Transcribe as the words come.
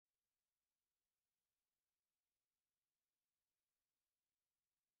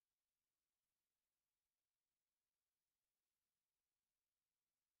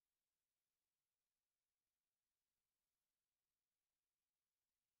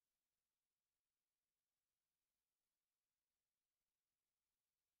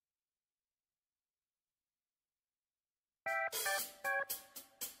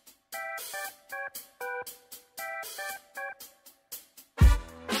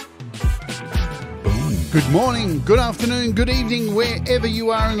Good morning, good afternoon, good evening, wherever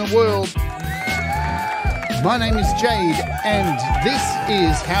you are in the world. My name is Jade, and this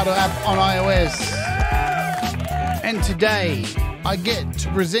is How to App on iOS. And today, I get to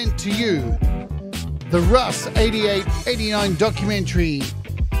present to you the Russ8889 documentary,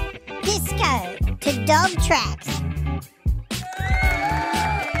 Disco to Dogtrax.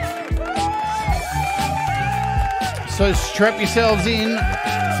 So strap yourselves in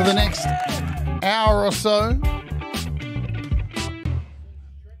for the next hour or so.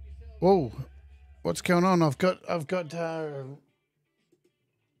 Whoa, what's going on? I've got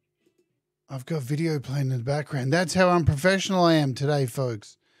video playing in the background. That's how unprofessional I am today,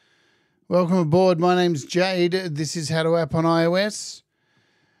 folks. Welcome aboard. My name's Jade. This is How to App on iOS.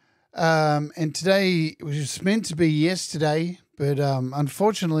 And today it was meant to be yesterday, but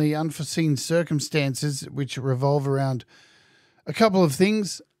unfortunately, unforeseen circumstances which revolve around a couple of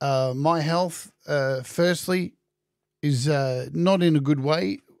things. My health, firstly, is not in a good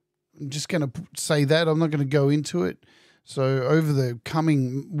way. I'm just going to say that. I'm not going to go into it. So over the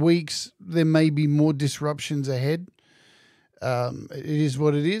coming weeks, there may be more disruptions ahead. It is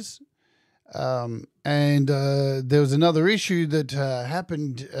what it is. And there was another issue that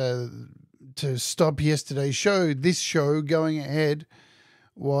happened to stop yesterday's show. This show going ahead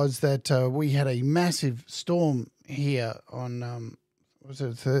was that we had a massive storm here on was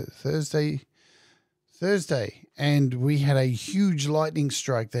it Thursday, and we had a huge lightning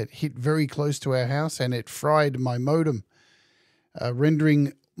strike that hit very close to our house, and it fried my modem,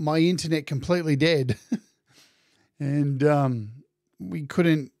 rendering my internet completely dead. And we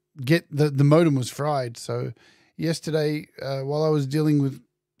couldn't get the modem was fried. So yesterday, while I was dealing with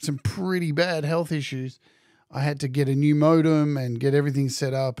some pretty bad health issues, I had to get a new modem and get everything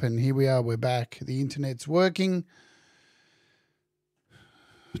set up, and here we are, we're back. The internet's working.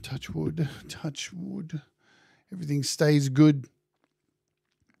 Touch wood. Everything stays good.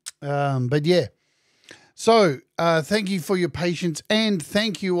 But yeah. So thank you for your patience, and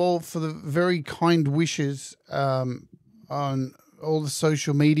thank you all for the very kind wishes on all the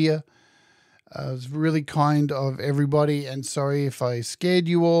social media. It was really kind of everybody, and sorry if I scared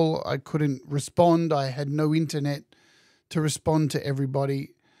you all. I couldn't respond. I had no internet to respond to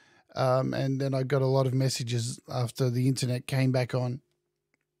everybody. And then I got a lot of messages after the internet came back on.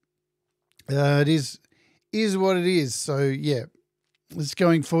 It is what it is. So yeah, it's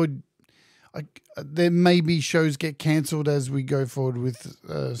going forward. There may be shows get cancelled as we go forward with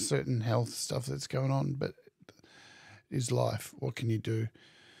certain health stuff that's going on, but it is life. What can you do?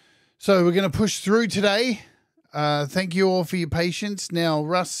 So we're going to push through today. Thank you all for your patience. Now,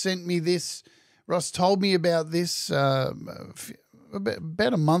 Russ sent me this. Russ told me about this about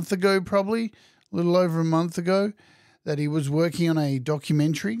a month ago, probably a little over a month ago, that he was working on a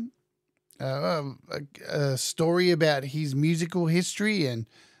documentary, a story about his musical history and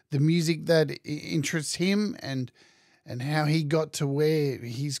the music that interests him, and how he got to where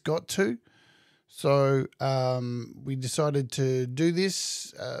he's got to. So we decided to do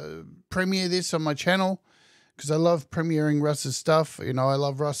this, premiere this on my channel, because I love premiering Russ's stuff. You know, I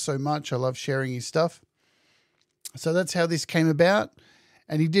love Russ so much. I love sharing his stuff. So that's how this came about.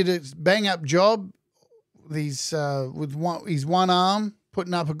 And he did a bang-up job. With his one arm,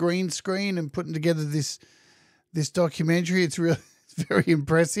 putting up a green screen and putting together this documentary. It's very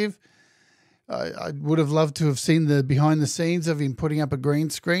impressive. I would have loved to have seen the behind the scenes of him putting up a green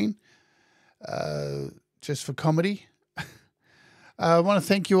screen, just for comedy. I want to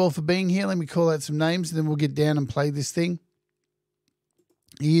thank you all for being here. Let me call out some names, and then we'll get down and play this thing.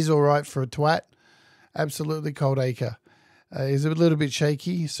 He is all right for a twat. Absolutely, Cold Acre. He's a little bit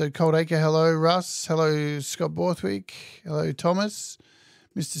shaky. So Cold Acre, hello, Russ. Hello, Scott Borthwick. Hello, Thomas.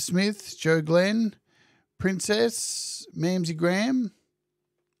 Mr. Smith, Joe Glenn, Princess, Mamsie Graham,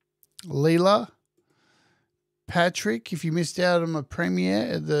 Leela, Patrick. If you missed out on my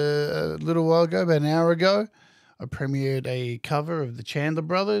premiere a little while ago, about an hour ago, I premiered a cover of the Chandler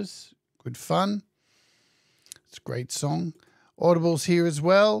Brothers. Good fun. It's a great song. Audible's here as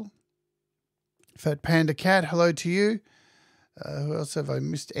well. Fat Panda Cat, hello to you. Who else have I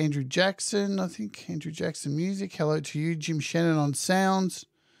missed? Andrew Jackson, I think. Andrew Jackson Music, hello to you. Jim Shannon on Sounds.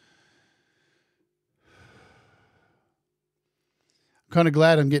 I'm kind of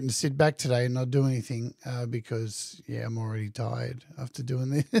glad I'm getting to sit back today and not do anything because, yeah, I'm already tired after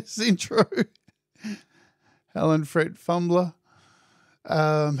doing this intro. Helen Fred Fumbler,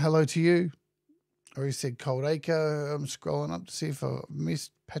 hello to you. I already said Cold Acre. I'm scrolling up to see if I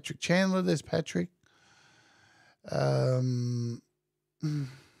missed Patrick Chandler. There's Patrick. Who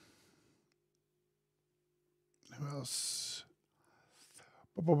else?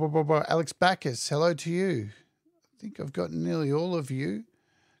 Alex Backus, hello to you. I think I've got nearly all of you.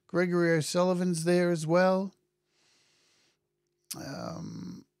 Gregory O'Sullivan's there as well.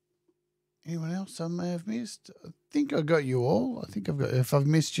 Anyone else I may have missed? I think I got you all. I think I've got. If I've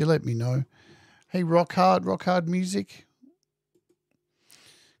missed you, let me know. Hey, Rock Hard Music.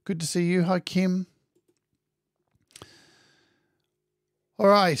 Good to see you. Hi, Kim. All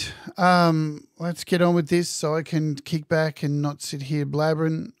right, let's get on with this so I can kick back and not sit here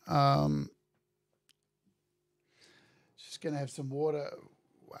blabbering. Just going to have some water.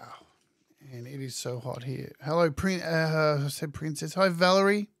 Wow, and it is so hot here. Hello, I said Princess. Hi,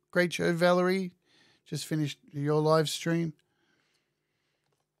 Valerie. Great show, Valerie. Just finished your live stream.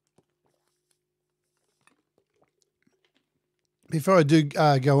 Before I do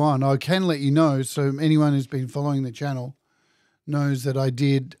go on, I can let you know, so anyone who's been following the channel knows that I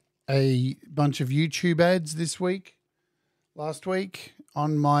did a bunch of YouTube ads last week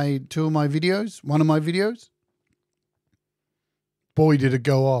on two of my videos, one of my videos. Boy, did it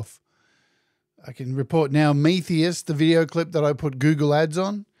go off. I can report now, Metheus, the video clip that I put Google ads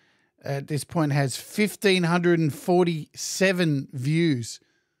on, at this point has 1,547 views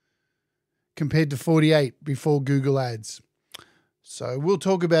compared to 48 before Google ads. So we'll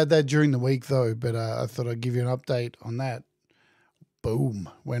talk about that during the week though, but I thought I'd give you an update on that. Boom,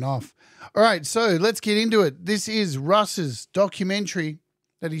 went off. All right, so let's get into it. This is Russ's documentary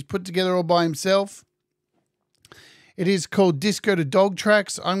that he's put together all by himself. It is called Disco to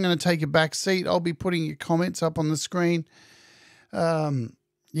Dogtrax. I'm going to take a back seat. I'll be putting your comments up on the screen.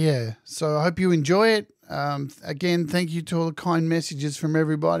 Yeah, so I hope you enjoy it. Again, thank you to all the kind messages from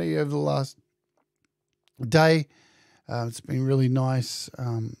everybody over the last day. It's been really nice.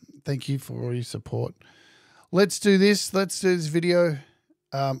 Thank you for all your support. Let's do this. Let's do this video.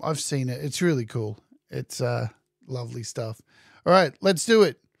 I've seen it. It's really cool. It's lovely stuff. All right, let's do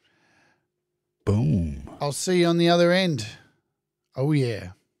it. Boom. I'll see you on the other end. Oh,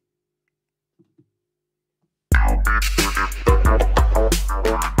 yeah.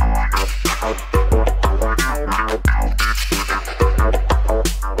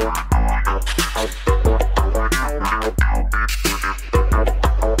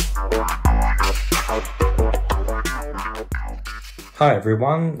 Hi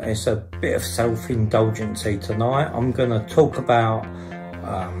everyone, it's a bit of self-indulgency tonight. I'm going to talk about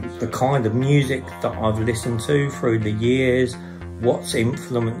the kind of music that I've listened to through the years, what's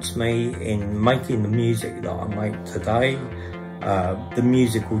influenced me in making the music that I make today, the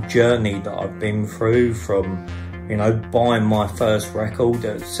musical journey that I've been through from, you know, buying my first record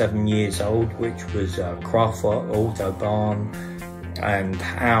at 7 years old, which was Kraftwerk Autobahn, and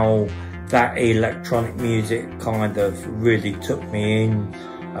how that electronic music kind of really took me in.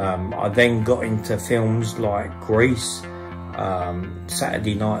 I then got into films like Grease,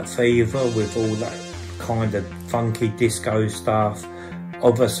 Saturday Night Fever, with all that kind of funky disco stuff.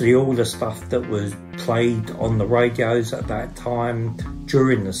 Obviously all the stuff that was played on the radios at that time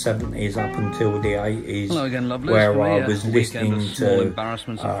during the 70s up until the 80s. Hello again, lovely. Where I was listening to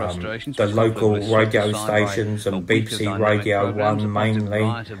the local radio stations and BBC Radio 1 mainly.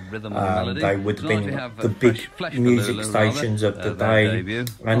 They would have been the big music stations of the day.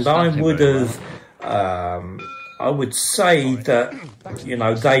 And I would have, I would say that, you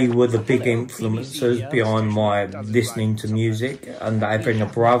know, they were the big influencers behind my listening to music, and having a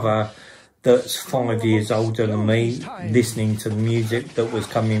brother that's 5 years older than me, listening to the music that was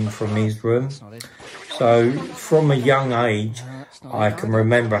coming from his room. So from a young age, I can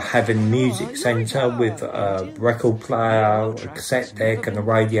remember having a music centre with a record player, a cassette deck and a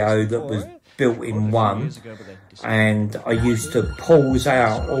radio that was built in one. And I used to pause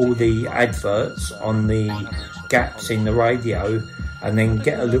out all the adverts on the gaps in the radio and then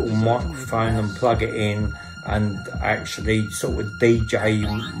get a little microphone and plug it in and actually sort of DJ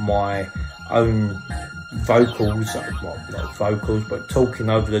my own vocals, well, not vocals, but talking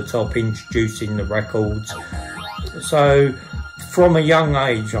over the top, introducing the records. So from a young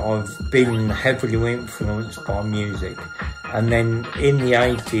age I've been heavily influenced by music, and then in the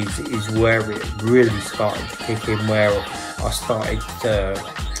 80s is where it really started to kick in, where I started to,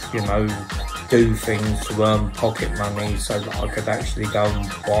 you know, do things to earn pocket money so that I could actually go and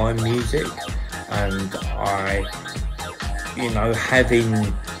buy music. And I, you know,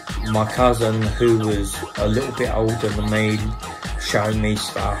 having my cousin who was a little bit older than me showing me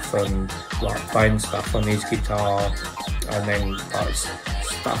stuff and like playing stuff on his guitar, and then like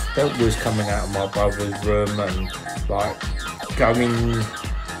stuff that was coming out of my brother's room, and like going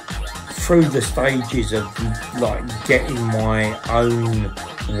through the stages of like getting my own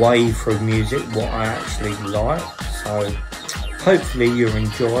way through music, what I actually like. So hopefully you'll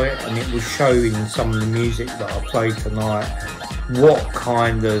enjoy it, and it will show in some of the music that I play tonight what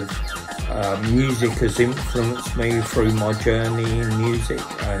kind of music has influenced me through my journey in music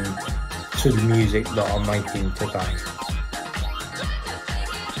and to the music that I'm making today.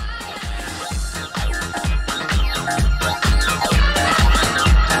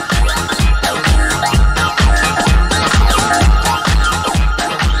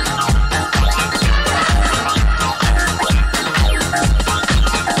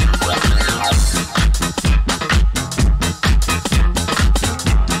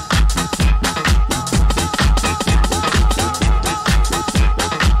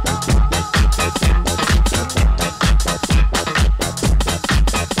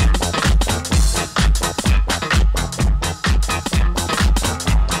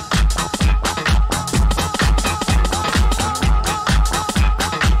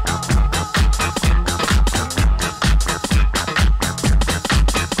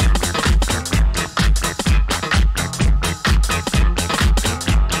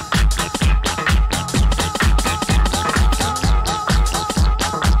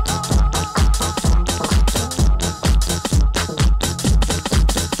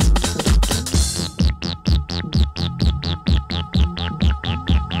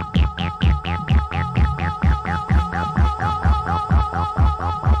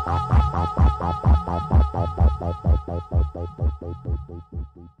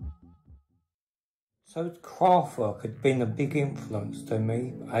 So Kraftwerk had been a big influence to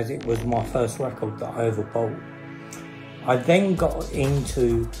me, as it was my first record that I ever bought. I then got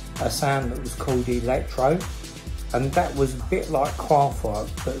into a sound that was called electro, and that was a bit like Kraftwerk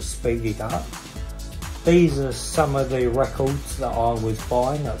but speeded up. These are some of the records that I was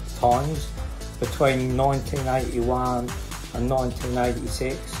buying at the times between 1981 and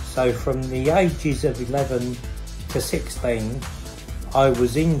 1986. So from the ages of 11 to 16, I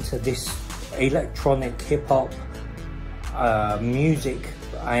was into this electronic hip-hop music,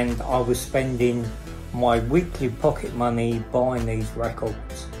 and I was spending my weekly pocket money buying these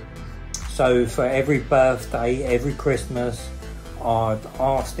records. So for every birthday, every Christmas, I'd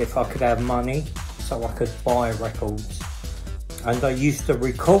asked if I could have money so I could buy records. And I used to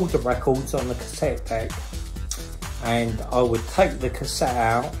record the records on the cassette deck, and I would take the cassette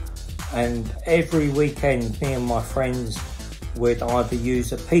out, and every weekend me and my friends would either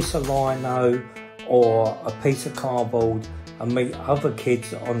use a piece of lino or a piece of cardboard and meet other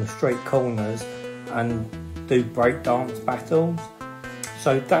kids on the street corners and do breakdance battles.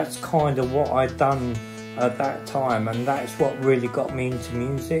 So that's kind of what I'd done at that time, and that's what really got me into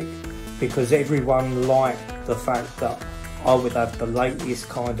music, because everyone liked the fact that I would have the latest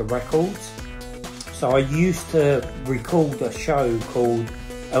kind of records. So I used to record a show called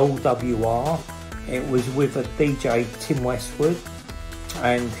LWR. It was with a DJ, Tim Westwood,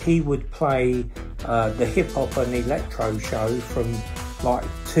 and he would play the hip hop and electro show from like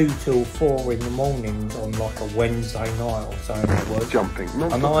 2 till 4 in the mornings on like a Wednesday night or something it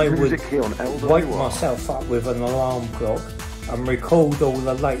was. And I would wake myself up with an alarm clock and record all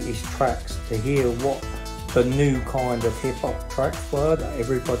the latest tracks to hear what the new kind of hip hop tracks were that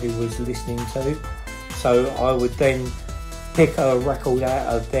everybody was listening to. So I would then pick a record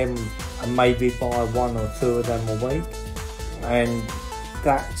out of them and maybe buy 1 or 2 of them a week, and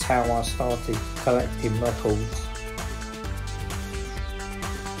that's how I started collecting records.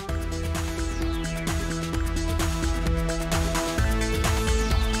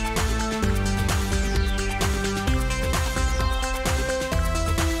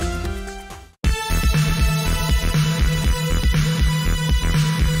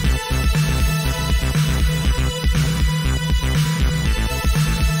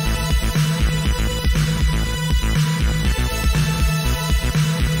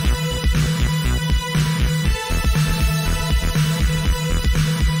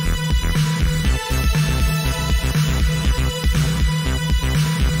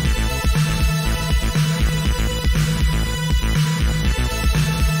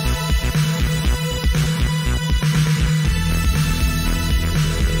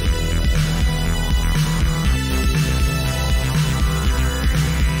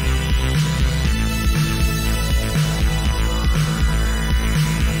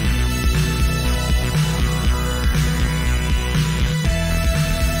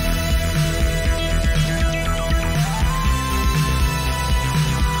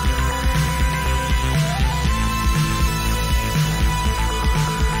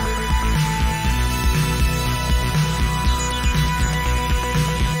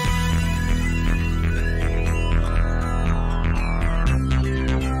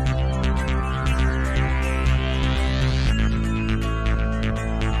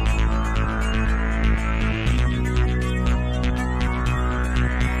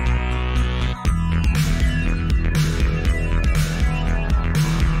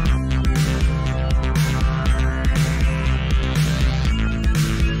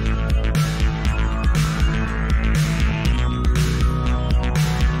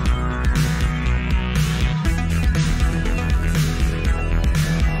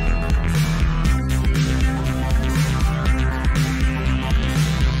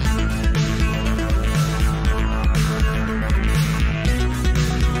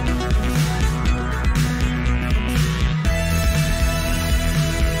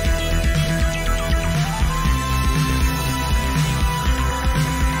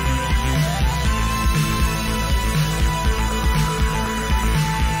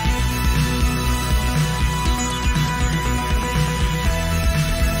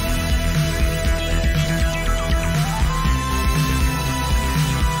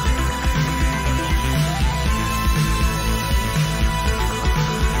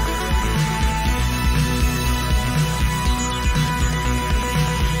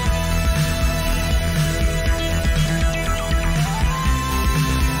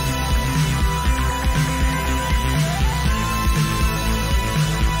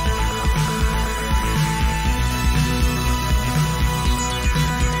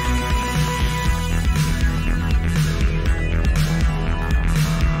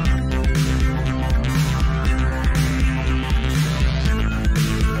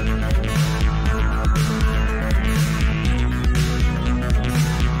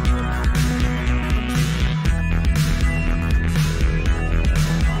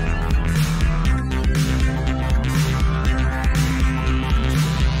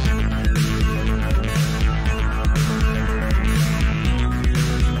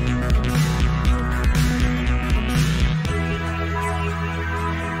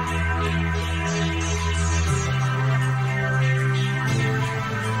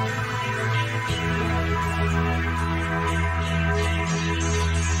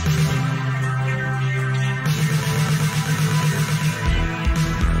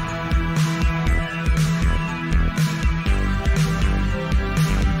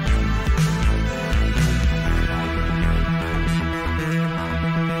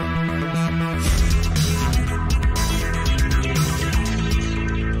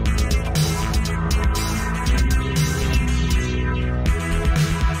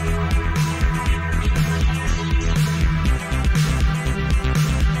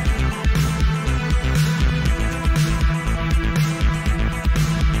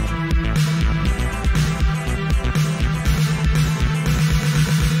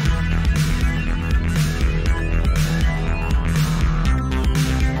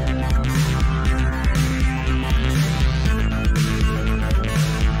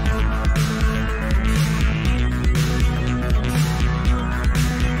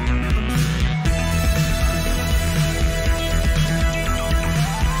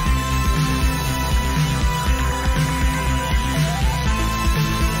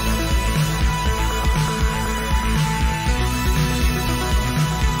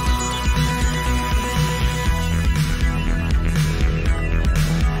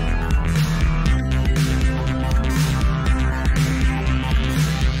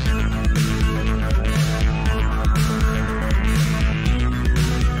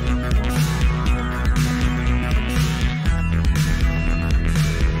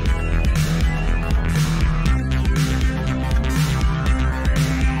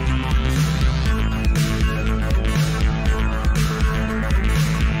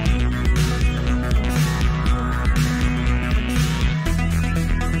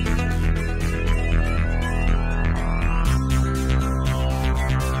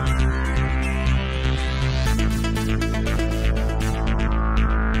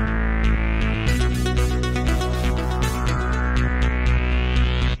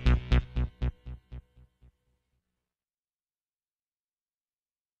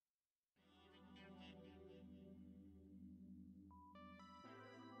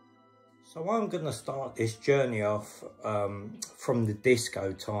 So I'm going to start this journey off from the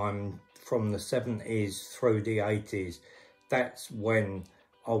disco time, from the 70s through the 80s. That's when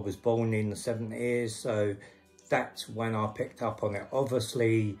I was born, in the 70s, so that's when I picked up on it.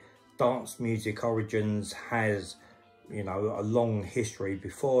 Obviously, dance music origins has, you know, a long history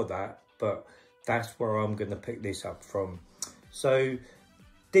before that, but that's where I'm going to pick this up from. So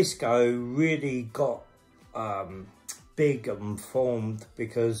disco really got big and formed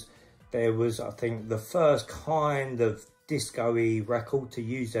because there was, I think, the first kind of disco-y record to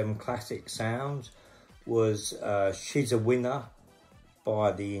use them classic sounds was She's a Winner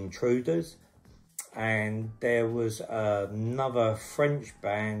by the Intruders. And there was another French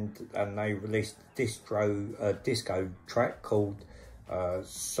band, and they released a disco track called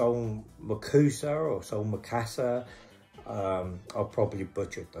Soul Makusa or Soul Makasa. I probably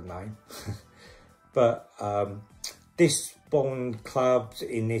butchered the name. But this spawned clubs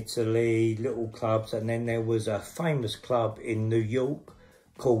in Italy, little clubs, and then there was a famous club in New York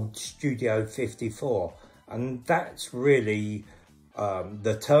called Studio 54. And that's really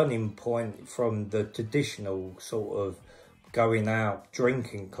the turning point from the traditional sort of going out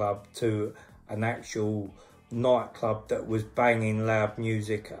drinking club to an actual nightclub that was banging loud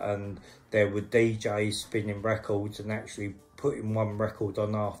music, and there were DJs spinning records and actually putting one record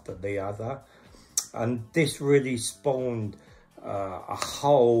on after the other. And this really spawned a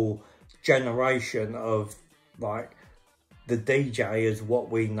whole generation of like the DJ as what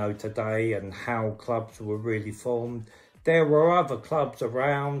we know today, and how clubs were really formed. There were other clubs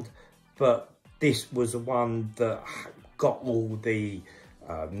around, but this was the one that got all the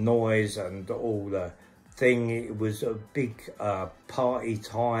noise and all the thing. It was a big party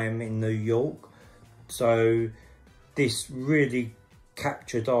time in New York. So this really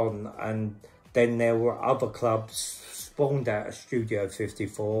captured on, and then there were other clubs spawned out of Studio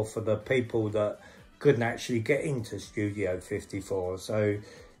 54 for the people that couldn't actually get into Studio 54. So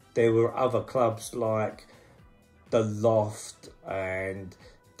there were other clubs like the Loft, and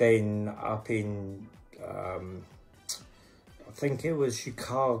then up in I think it was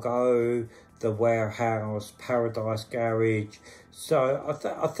Chicago, the Warehouse, Paradise Garage. So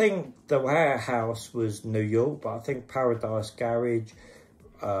I think the Warehouse was New York, but I think Paradise Garage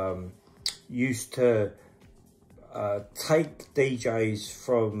used to take DJs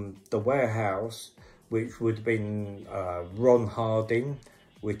from the Warehouse, which would have been Ron Harding,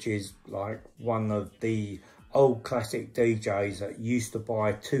 which is like one of the old classic DJs that used to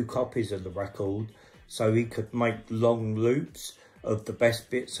buy 2 copies of the record so he could make long loops of the best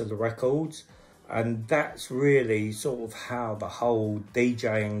bits of the records. And that's really sort of how the whole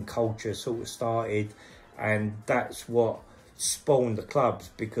DJing culture sort of started, and that's what spawned the clubs,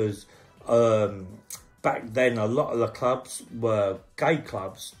 because back then a lot of the clubs were gay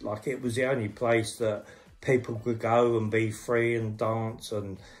clubs. Like, it was the only place that people could go and be free and dance,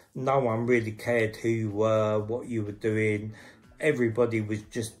 and no one really cared who you were, what you were doing. Everybody was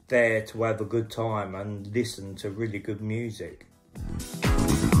just there to have a good time and listen to really good music.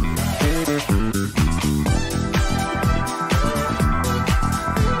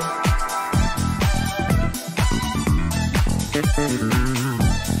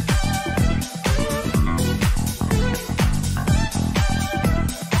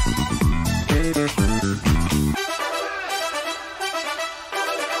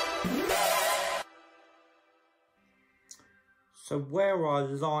 So where I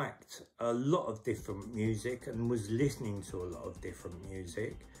liked a lot of different music and was listening to a lot of different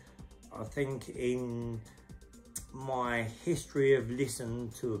music, I think in my history of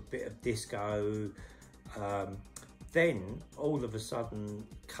listening to a bit of disco, then all of a sudden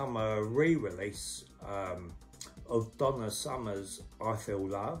come a re-release of Donna Summer's I Feel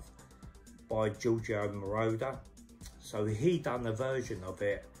Love by Giorgio Moroder. So he done a version of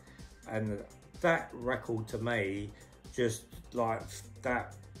it, and that record to me, just like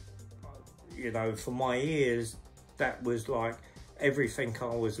that, you know, for my ears, that was like everything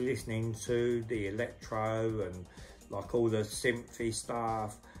I was listening to, the electro and like all the synthy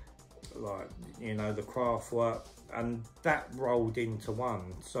stuff, like, you know, the craft work, and that rolled into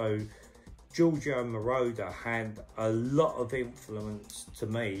one. So Giorgio Moroder had a lot of influence to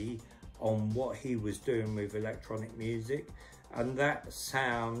me on what he was doing with electronic music, and that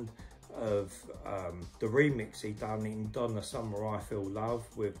sound of the remix he done in Donna Summer I Feel Love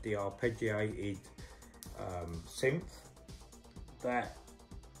with the arpeggiated synth, that,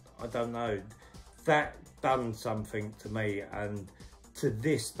 I don't know, that done something to me, and to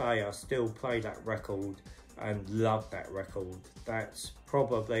this day I still play that record and love that record. That's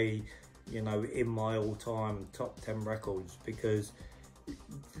probably, you know, in my all-time top 10 records, because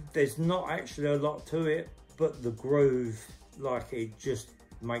there's not actually a lot to it, but the groove, like, it just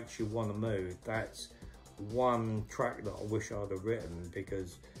makes you want to move. That's one track that I wish I'd have written,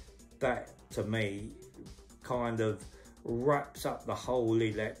 because that to me kind of wraps up the whole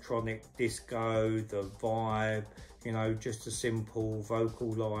electronic disco, the vibe, you know, just a simple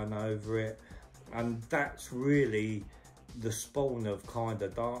vocal line over it. And that's really the spawn of kind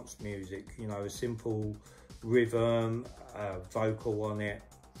of dance music, you know, a simple rhythm, vocal on it,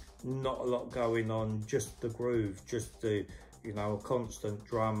 not a lot going on, just the groove, just the, you know, a constant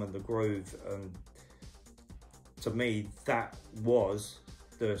drum and the groove. And to me, that was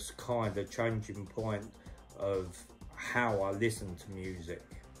the kind of changing point of how I listen to music.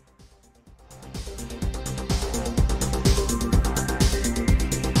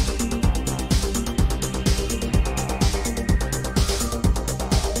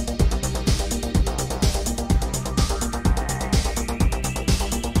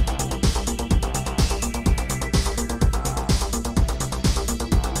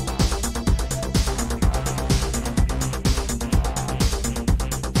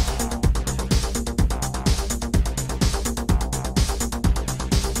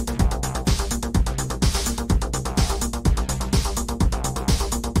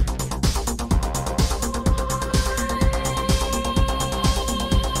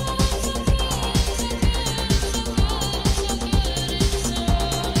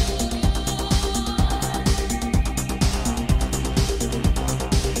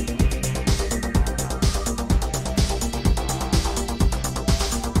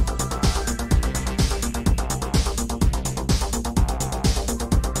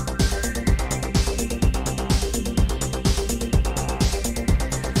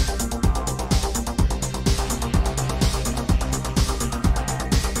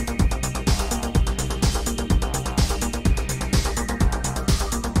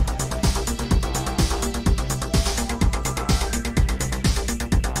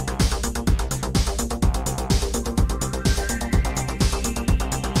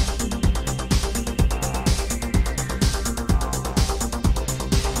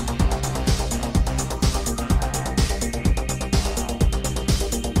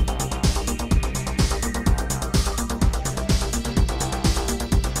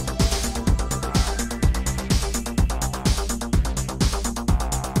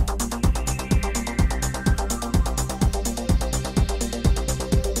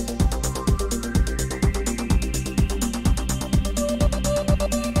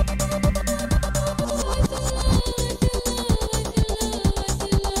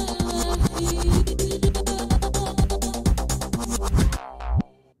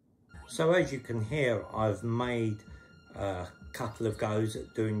 So as you can hear, I've made a couple of goes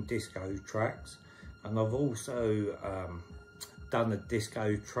at doing disco tracks, and I've also done a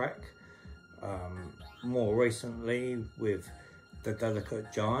disco track more recently with the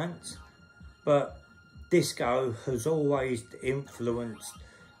Delicate Giants. But disco has always influenced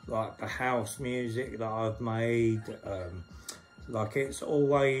like the house music that I've made, like it's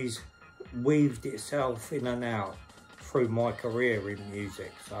always weaved itself in and out through my career in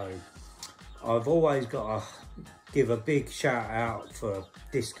music. So I've always got to give a big shout out for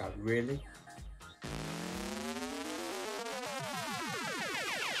disco, really.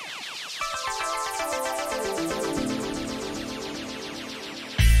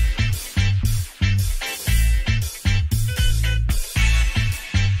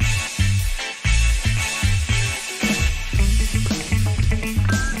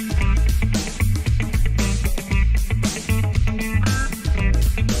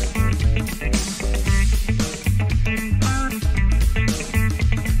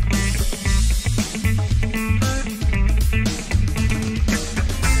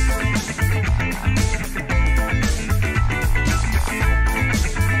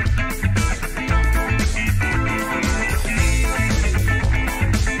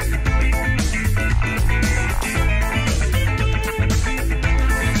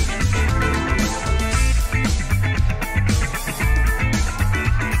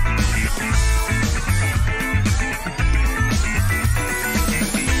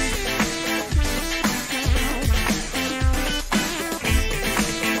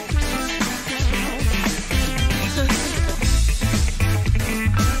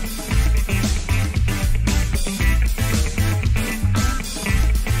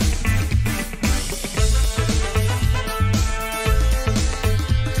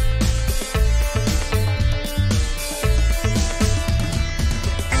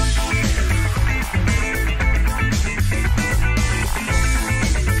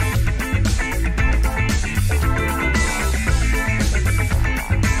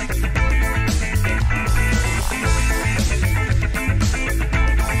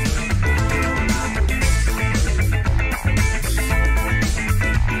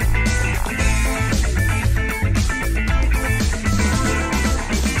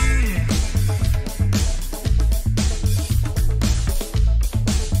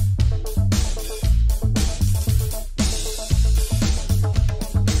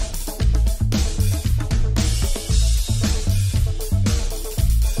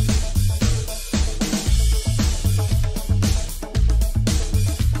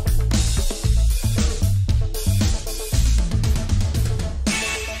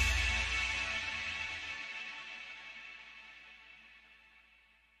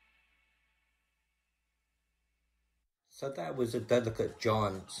 So that was a Delicate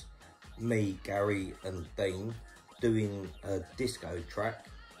Giants, me, Gary and Dean, doing a disco track.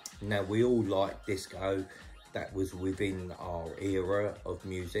 Now we all like disco, that was within our era of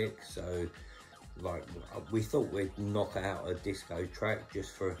music, so like we thought we'd knock out a disco track just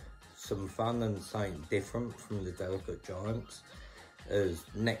for some fun and something different from the Delicate Giants, as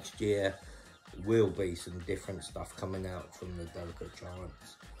next year will be some different stuff coming out from the Delicate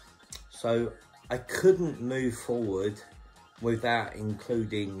Giants. So I couldn't move forward without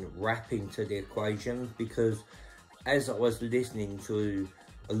including rap into the equation, because as I was listening to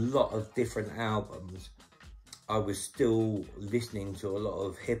a lot of different albums, I was still listening to a lot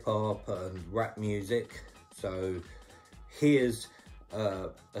of hip hop and rap music. So here's a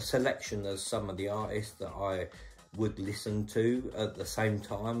selection of some of the artists that I would listen to at the same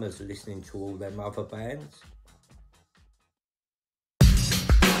time as listening to all them other bands.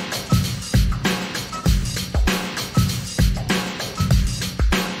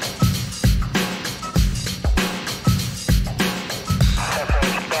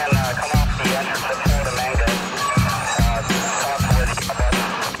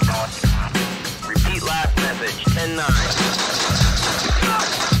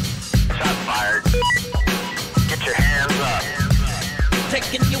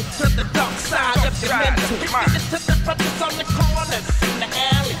 Taking you to the dark side of your mental. Kicking it to the brothers on the corners, in the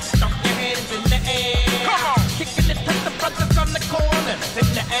alley, stomp your hands in the air. Come on. Kicking it to the brothers on the corners, in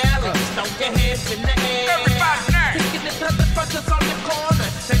the alley, stomp your hands in the air. Everybody now. Kicking it to the brothers on the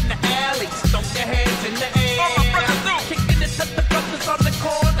corners, in the alley, stomp your hands in the air. Kicking it to the brothers on the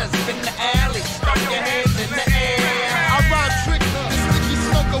corners, in the alley, stomp your hands in the air. I rhyme trick, the sticky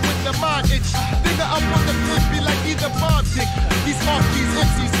smoker with the mind itch. Nigga up on the pin be like either bomb dick. These monkeys,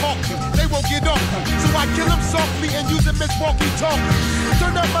 MCs honking, they won't get off. So I kill them softly and use them as walkie-talkie.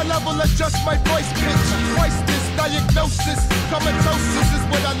 Turn up my level, adjust my voice pitch. Twice this diagnosis, comatosis is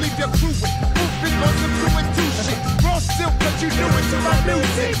what I leave your crew with. Moving on some 2 and 2 shit. Raw silk, but you do it to my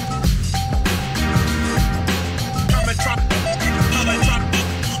music. Come and try to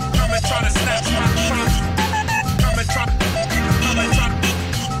snatch my crops. Come and try to snatch my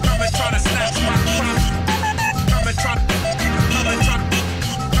crops. Come and try to snatch my crops. Come and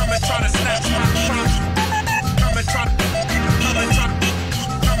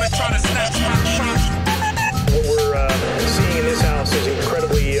try to snatch my crops. What we're seeing in this house is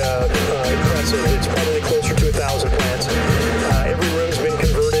incredibly impressive. It's probably closer to 1,000 plants. Every room's been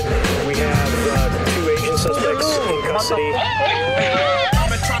converted. We have 2 Asian suspects in custody.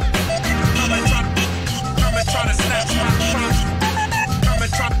 Come and try to snatch my crops. Come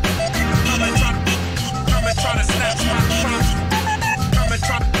and try to snatch my crops. Come and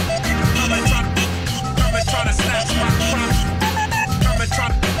try to snatch my crops. Come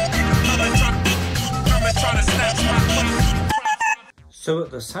and try to snatch my crops. So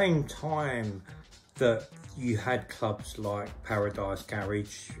at the same time that you had clubs like Paradise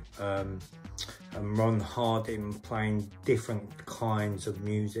Garage and Ron Harding playing different kinds of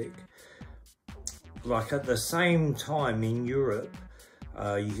music, like at the same time in Europe,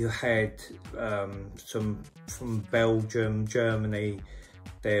 you had some from Belgium, Germany.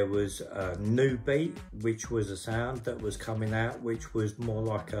 There was a new beat, which was a sound that was coming out, which was more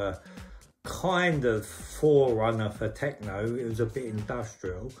like a kind of forerunner for techno. It was a bit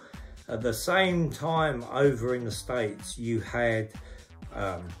industrial. At the same time, over in the States, you had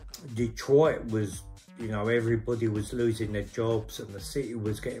Detroit was, you know, everybody was losing their jobs and the city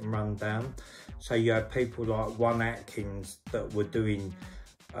was getting run down. So you had people like One Atkins that were doing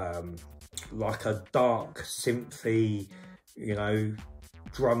like a dark synthy, you know,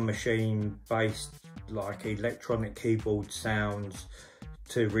 drum machine based like electronic keyboard sounds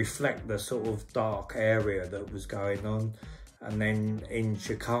to reflect the sort of dark area that was going on. And then in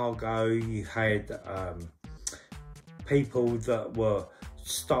Chicago you had people that were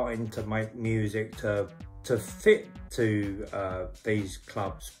starting to make music to fit to these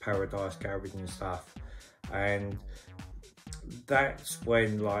clubs, Paradise Garage and stuff. And that's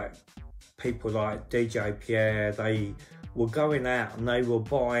when like people like DJ Pierre, they were going out and they were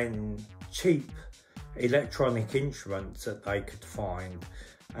buying cheap electronic instruments that they could find,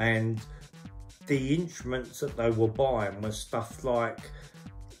 and the instruments that they were buying was stuff like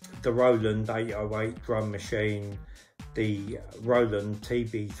the Roland 808 drum machine, the Roland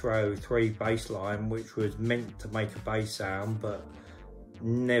TB303 bass line, which was meant to make a bass sound but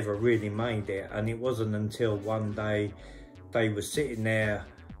never really made it. And it wasn't until one day they were sitting there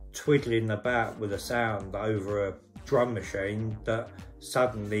twiddling about with a sound over a drum machine that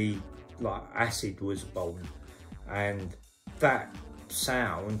suddenly like acid was born, and that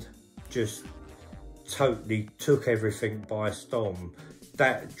sound just totally took everything by storm.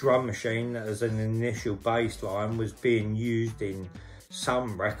 That drum machine as an initial bass line was being used in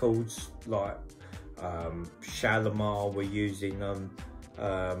some records, like Shalimar were using them.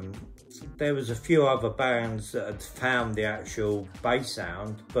 There was a few other bands that had found the actual bass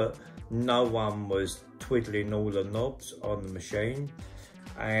sound, but no one was twiddling all the knobs on the machine.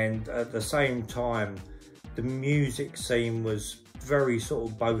 And at the same time, the music scene was very sort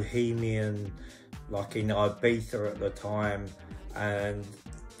of bohemian, like in Ibiza at the time, and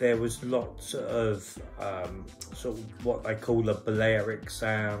there was lots of sort of what they call a Balearic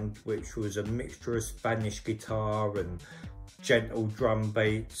sound, which was a mixture of Spanish guitar and gentle drum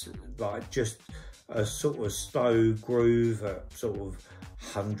beats, like just a sort of slow groove at sort of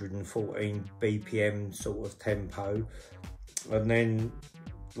 114 BPM sort of tempo. And then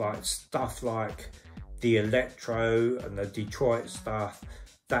like stuff like the electro and the Detroit stuff,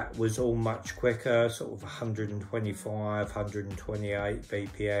 that was all much quicker, sort of 125, 128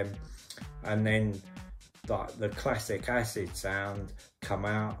 BPM. And then like the classic acid sound come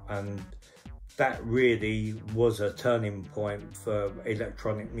out, and that really was a turning point for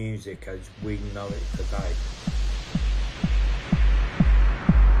electronic music as we know it today.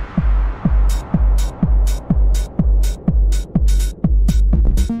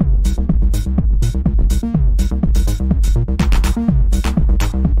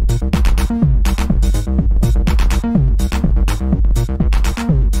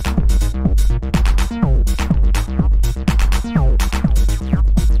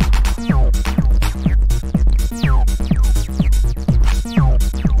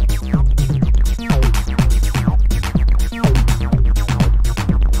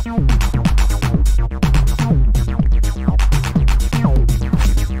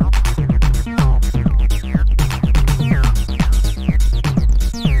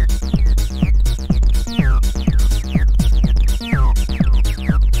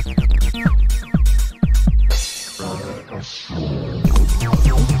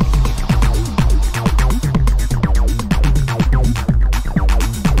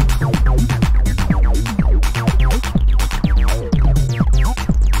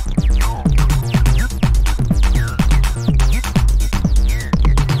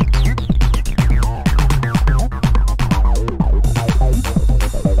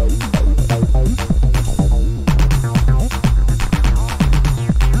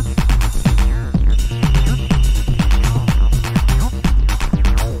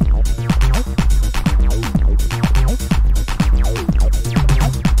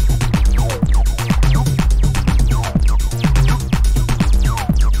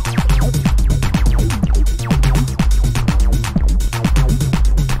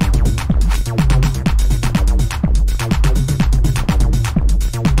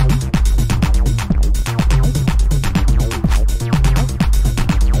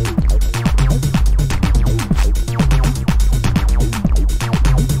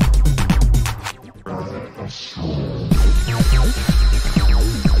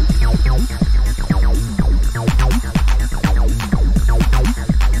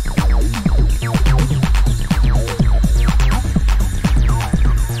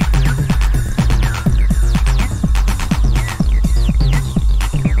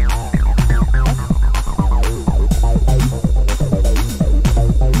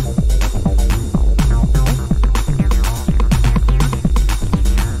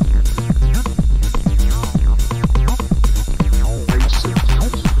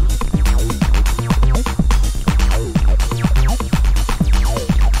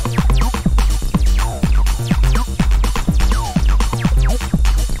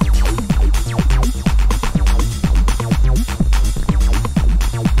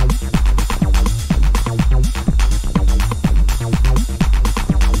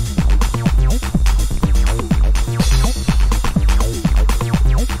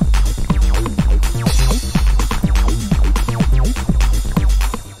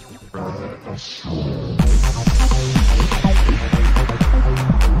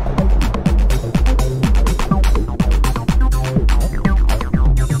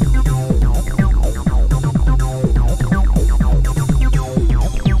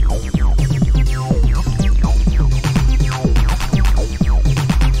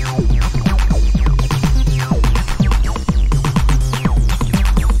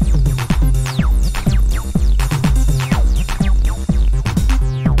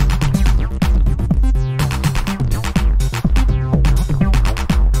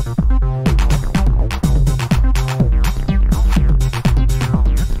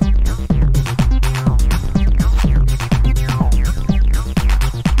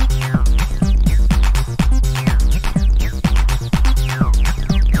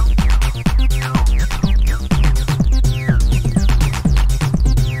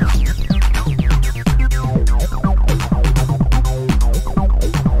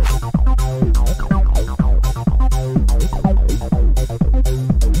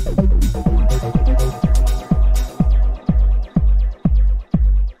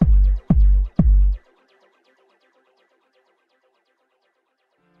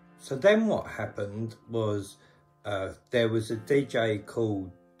 So then what happened was there was a DJ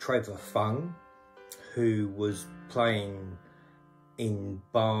called Trevor Fung who was playing in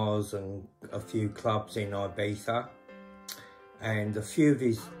bars and a few clubs in Ibiza, and a few of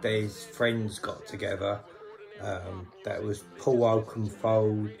his friends got together. That was Paul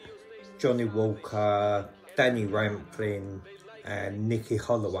Oakenfold, Johnny Walker, Danny Rampling and Nicky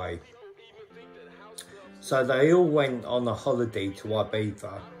Holloway. So they all went on a holiday to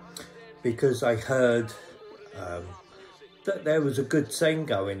Ibiza because they heard that there was a good scene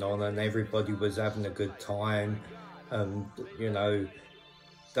going on and everybody was having a good time. You know,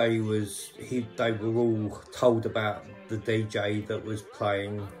 they were all told about the DJ that was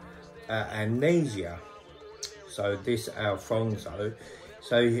playing Amnesia. So this Alfonso,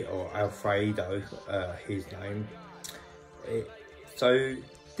 or Alfredo, his name. So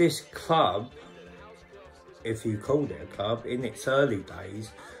this club, if you called it a club, in its early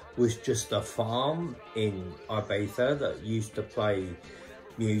days was just a farm in Ibiza that used to play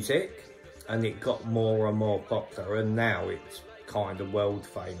music, and it got more and more popular, and now it's kind of world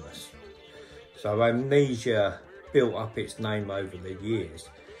famous. So Amnesia built up its name over the years.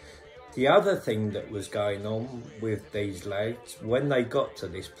 The other thing that was going on with these lads, when they got to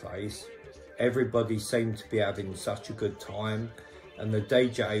this place, everybody seemed to be having such a good time, and the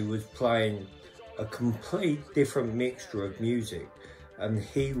DJ was playing a complete different mixture of music, and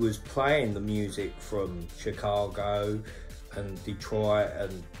he was playing the music from Chicago and Detroit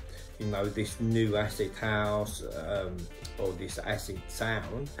and, you know, this new acid house or this acid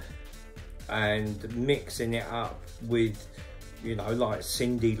sound, and mixing it up with, you know, like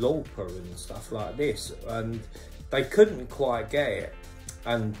Cyndi Lauper and stuff like this, and they couldn't quite get it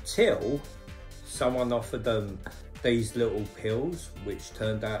until someone offered them these little pills which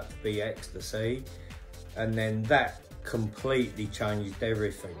turned out to be ecstasy, and then that completely changed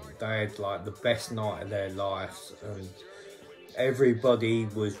everything. They had like the best night of their lives, and everybody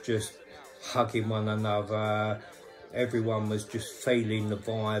was just hugging one another, everyone was just feeling the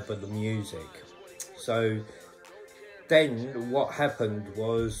vibe of the music. So then what happened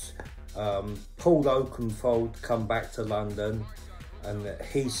was Paul Oakenfold come back to London, and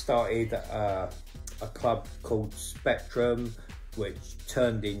he started a club called Spectrum, which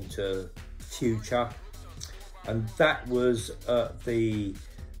turned into Future, and that was at the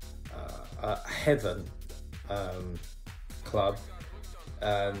Heaven club,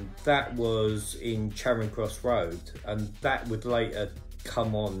 and that was in Charing Cross Road, and that would later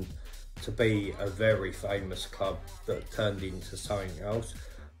come on to be a very famous club that turned into something else.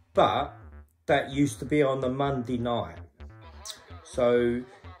 But that used to be on a Monday night, so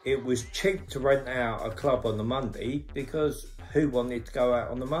it was cheap to rent out a club on the Monday because who wanted to go out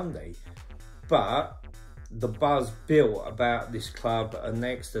on the Monday? But the buzz built about this club, and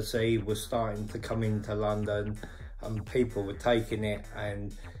ecstasy was starting to come into London, and people were taking it,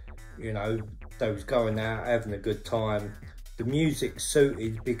 and, you know, they was going out having a good time. The music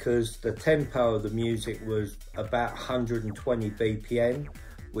suited because the tempo of the music was about 120 BPM,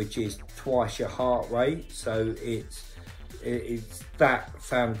 which is twice your heart rate. So it's that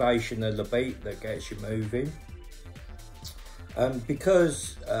foundation of the beat that gets you moving.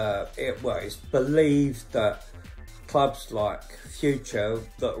 Because it's believed that clubs like Future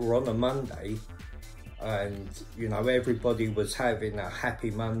that were on a Monday, and, you know, everybody was having a happy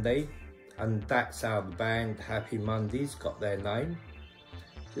Monday, and that's how the band Happy Mondays got their name.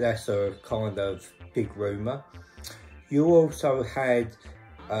 That's a kind of big rumour. You also had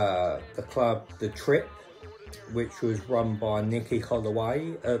the club The Trip, which was run by Nicky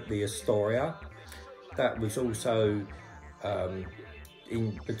Holloway at the Astoria. That was also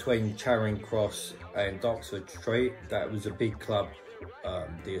in between Charing Cross and Oxford Street. That was a big club,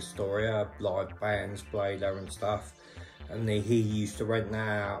 the Astoria, live bands played there and stuff, and he used to rent that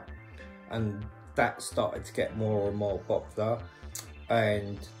out, and that started to get more and more popular.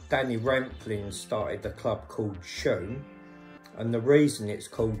 And Danny Rampling started a club called Shoom, and the reason it's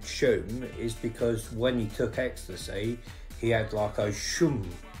called Shoom is because when he took ecstasy, he had like a shoom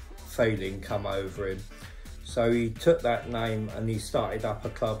feeling come over him. So he took that name and he started up a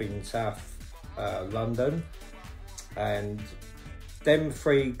club in South London, and them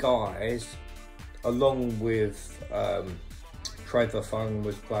three guys, along with Trevor Fung,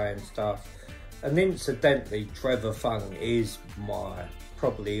 was playing stuff. And incidentally, Trevor Fung is my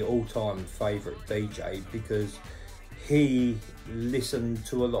probably all-time favourite DJ because he listens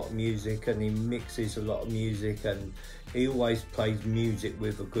to a lot of music and he mixes a lot of music, and he always plays music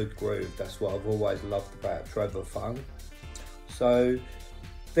with a good groove. That's what I've always loved about Trevor Fung. So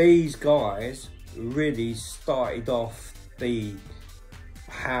these guys really started off the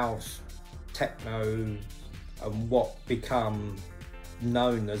house, techno, and what become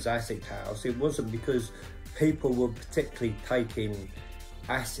known as acid house, it wasn't because people were particularly taking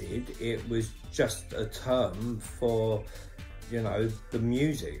acid, it was just a term for, you know, the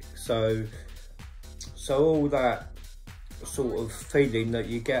music. So all that sort of feeling that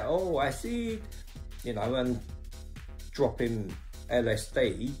you get, oh, acid, you know, and dropping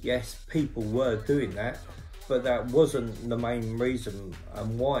LSD, yes, people were doing that, but that wasn't the main reason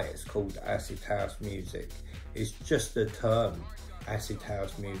and why it's called acid house music. It's just the term acid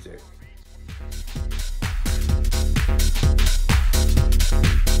house music.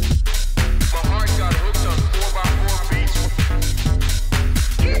 My heart got hooked on 4x4 beats.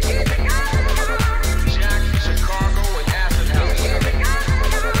 Jack, Chicago, and acid house.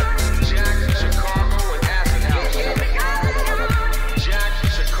 Jack, Chicago, and acid house. Jack,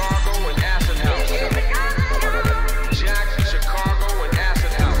 Chicago, and acid house. Jack, Chicago, and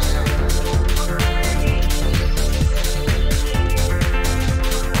acid house.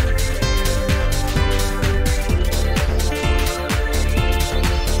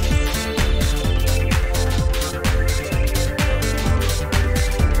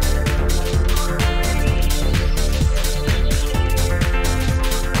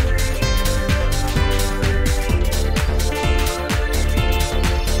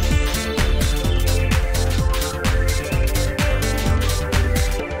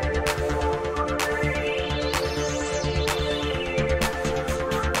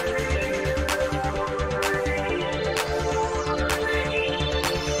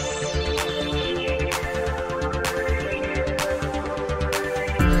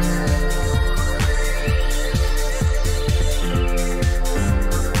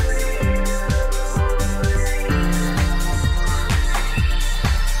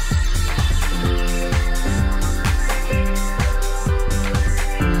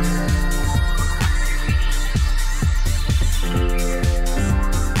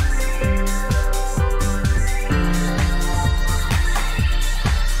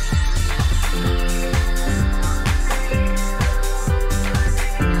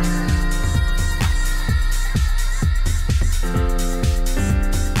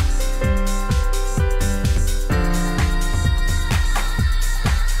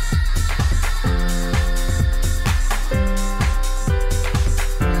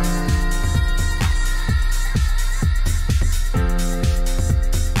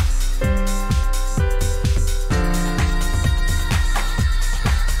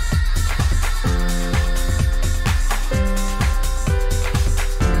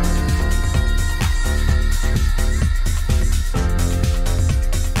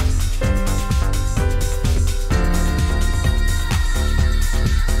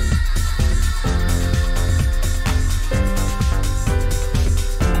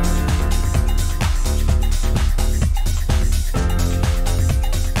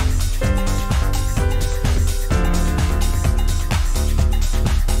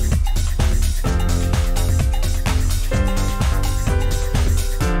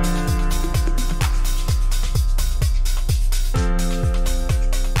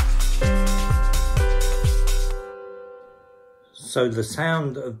 So the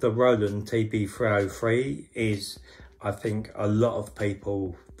sound of the Roland TB303 is, I think a lot of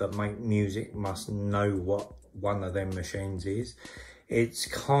people that make music must know what one of them machines is. It's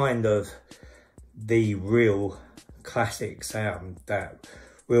kind of the real classic sound, that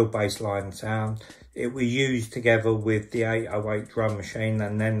real bassline sound. It was used together with the 808 drum machine,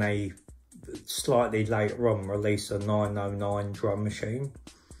 and then they slightly later on released a 909 drum machine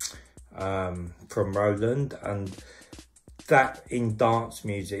from Roland, and that in dance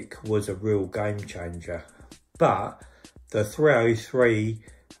music was a real game changer. But the 303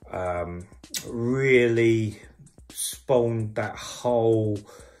 really spawned that whole,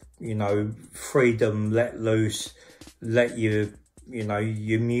 you know, freedom, let loose, let you, you know,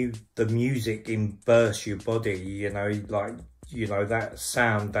 the music immerse your body, you know, like, you know, that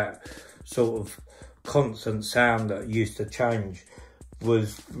sound, that sort of constant sound that used to change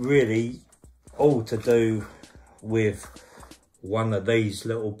was really all to do with one of these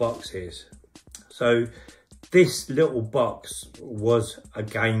little boxes. So this little box was a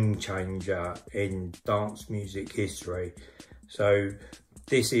game changer in dance music history. So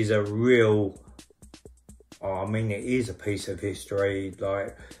this is a real, I mean, it is a piece of history.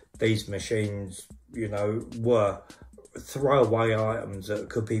 Like, these machines, you know, were throwaway items that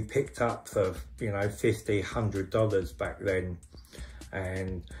could be picked up for, you know, $50, $100 back then.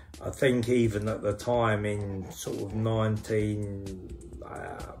 And I think even at the time in sort of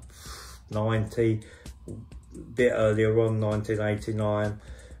 1990, bit earlier on, 1989,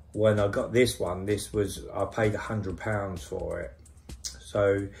 when I got this one. This was, I paid £100 for it.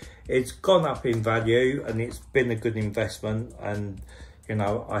 So it's gone up in value, and it's been a good investment. And you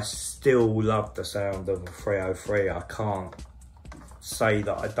know, I still love the sound of a 303. I can't say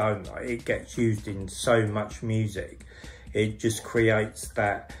that I don't. It gets used in so much music. It just creates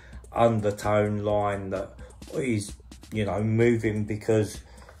that undertone line that is, you know, moving because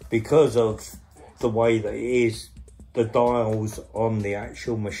of the way that it is. The dials on the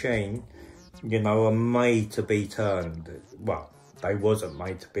actual machine, you know, are made to be turned. Well, they wasn't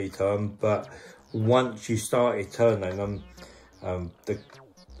made to be turned, but once you started turning them, the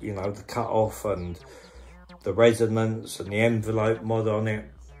cut off and the resonance and the envelope mod on it,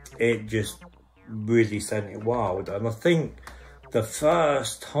 it just really sent it wild. And I think the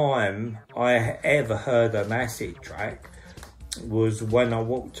first time I ever heard an acid track was when I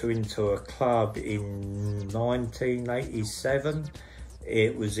walked into a club in 1987.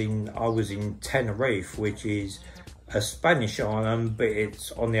 I was in Tenerife, which is a Spanish island, but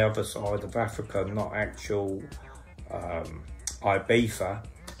it's on the other side of Africa, not actual Ibiza.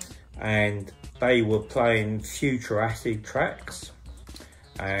 And they were playing future acid tracks,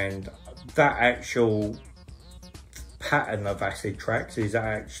 and that actual pattern of acid tracks is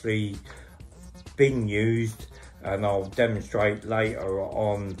actually been used, and I'll demonstrate later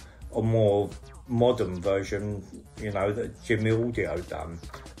on a more modern version, you know, that Jimmy Audio done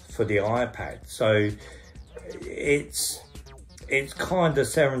for the iPad. So it's kind of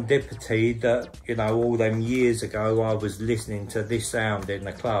serendipity that, you know, all them years ago I was listening to this sound in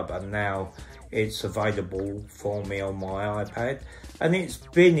the club, and now it's available for me on my iPad. And it's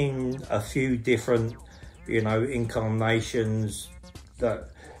been in a few different, you know, incarnations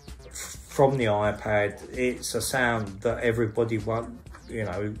that from the iPad. It's a sound that everybody you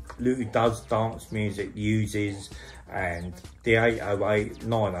know, who does dance music uses, and the 808,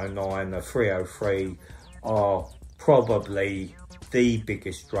 909, the 303 are probably the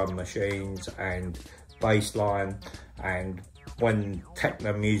biggest drum machines and bass line. And when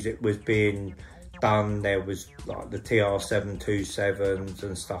techno music was being done, there was like the TR-727s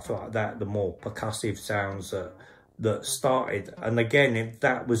and stuff like that, the more percussive sounds that started. And again,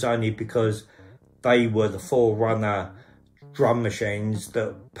 that was only because they were the forerunner drum machines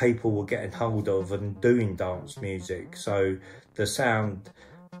that people were getting hold of and doing dance music. So the sound,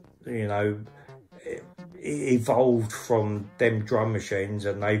 you know, it evolved from them drum machines,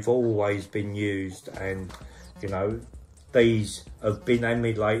 and they've always been used. And you know, these have been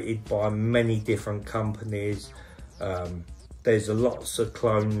emulated by many different companies. There's lots of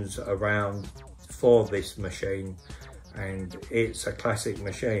clones around for this machine, and it's a classic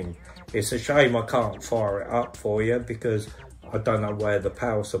machine. It's a shame I can't fire it up for you because I don't know where the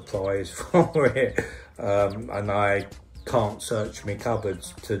power supply is for it, and I can't search my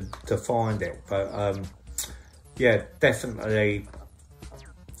cupboards to find it. But yeah, definitely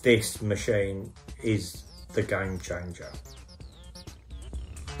this machine is the game changer.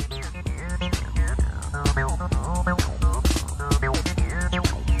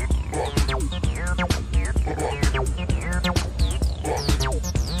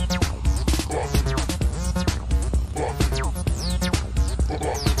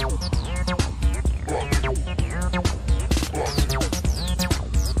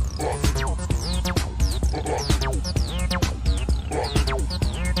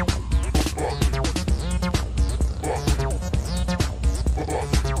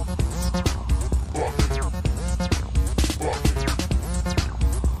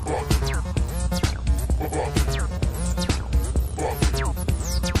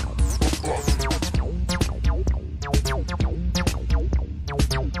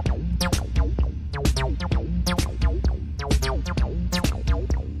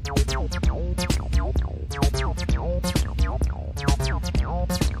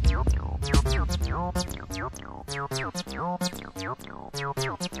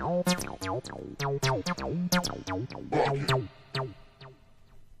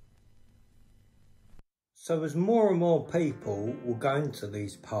 So as more and more people were going to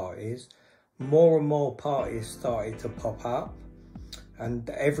these parties, more and more parties started to pop up, and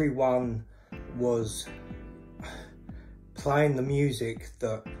everyone was playing the music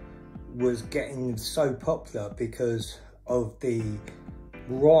that was getting so popular because of the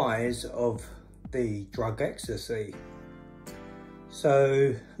rise of the drug ecstasy.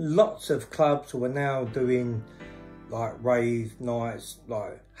 So lots of clubs were now doing like rave nights,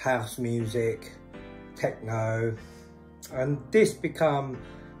 like house music, techno, and this became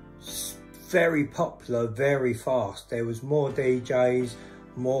very popular very fast. There was more DJs,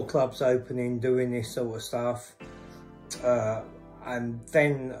 more clubs opening, doing this sort of stuff. And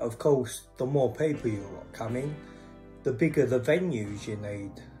then, of course, the more people you got coming, the bigger the venues you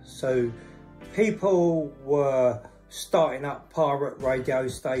need. So people were starting up pirate radio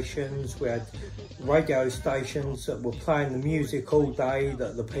stations. We had radio stations that were playing the music all day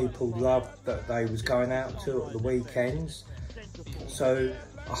that the people loved, that they was going out to at the weekends. So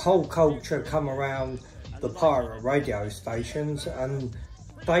a whole culture come around the pirate radio stations, and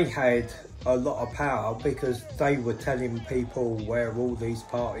they had a lot of power because they were telling people where all these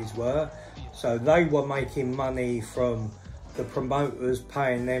parties were. So they were making money from the promoters,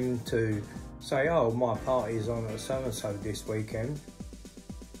 paying them to say, oh, my party's on at so-and-so this weekend.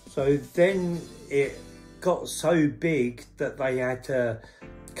 So then it got so big that they had to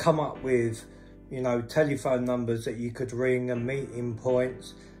come up with, you know, telephone numbers that you could ring and meeting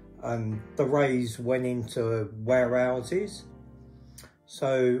points, and the raves went into warehouses.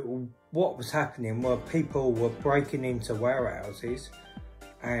 So what was happening were people were breaking into warehouses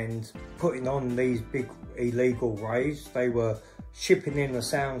and putting on these big illegal raves. They were shipping in a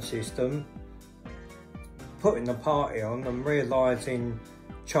sound system, putting the party on, and realising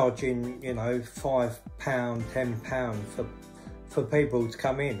charging, you know, £5, £10 for people to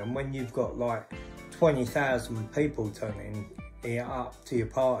come in. And when you've got like 20,000 people turning up to your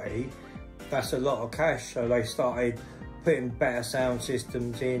party, that's a lot of cash. So they started putting better sound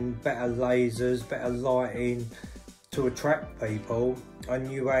systems in, better lasers, better lighting to attract people.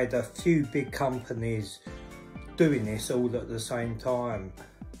 And you had a few big companies doing this all at the same time.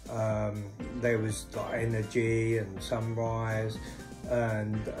 There was like Energy and Sunrise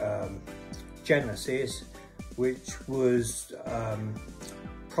and Genesis, which was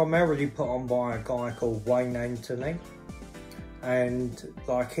primarily put on by a guy called Wayne Anthony. And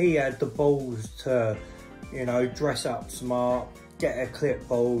like, he had the balls to, you know, dress up smart, get a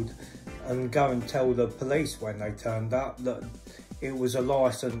clipboard and go and tell the police when they turned up that it was a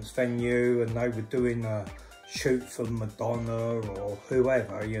licensed venue and they were doing a shoot for Madonna or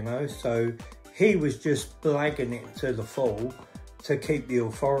whoever, you know. So he was just blagging it to the full to keep the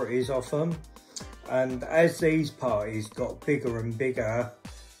authorities off them. And as these parties got bigger and bigger,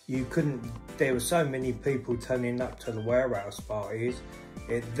 there were so many people turning up to the warehouse parties,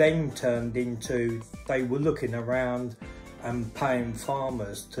 it then turned into, they were looking around and paying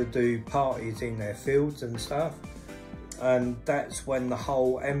farmers to do parties in their fields and stuff. And that's when the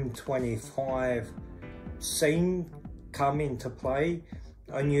whole M25 scene come into play.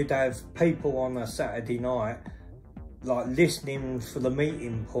 And you'd have people on a Saturday night like listening for the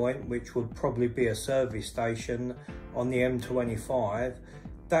meeting point, which would probably be a service station on the M25.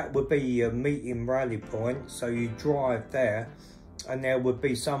 That would be your meeting rally point. So you drive there and there would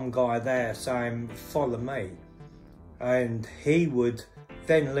be some guy there saying, follow me. And he would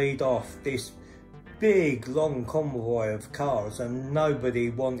then lead off this big long convoy of cars, and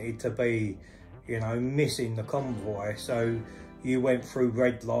nobody wanted to be, you know, missing the convoy. So you went through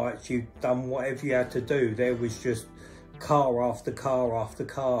red lights, you'd done whatever you had to do. There was just car after car after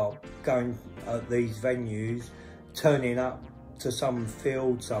car going at these venues, turning up to some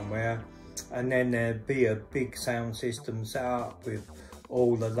field somewhere, and then there'd be a big sound system set up with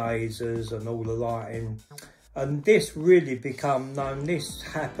all the lasers and all the lighting. And this really become known. This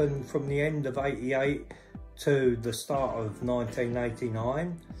happened from the end of '88 to the start of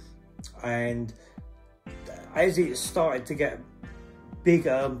 1989. And as it started to get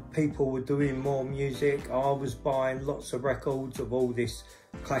bigger, people were doing more music. I was buying lots of records of all this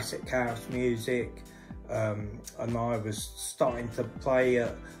classic house music. And I was starting to play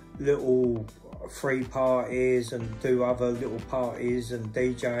at little free parties and do other little parties and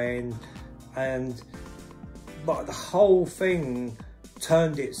DJing. But the whole thing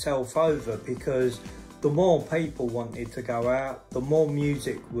turned itself over because the more people wanted to go out, the more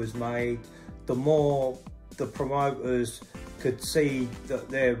music was made, the more the promoters could see that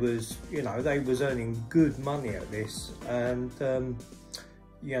there was, you know, they was earning good money at this. And,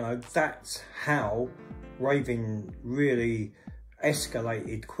 you know, that's how raving really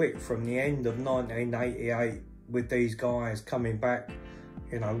escalated quick from the end of 1988 with these guys coming back,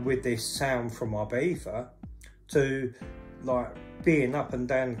 you know, with this sound from Ibiza, to like being up and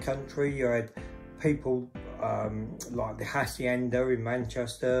down the country. You had people like the Hacienda in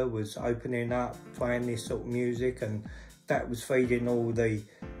Manchester was opening up, playing this sort of music, and that was feeding all the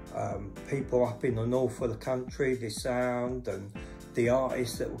people up in the north of the country, this sound, and the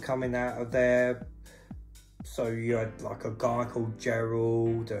artists that were coming out of there. So you had like a guy called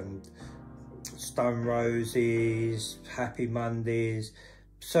Gerald and Stone Roses, Happy Mondays.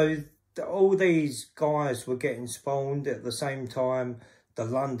 So all these guys were getting spawned at the same time.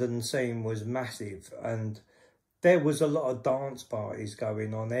 the London scene was massive, and there was a lot of dance parties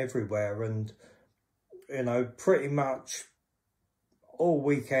going on everywhere, and, you know, pretty much all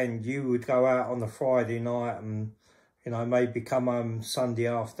weekend you would go out on a Friday night and, you know, maybe come home Sunday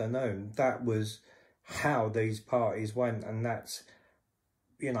afternoon. That was how these parties went, and that's,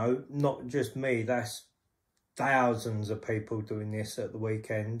 you know, not just me, that's thousands of people doing this at the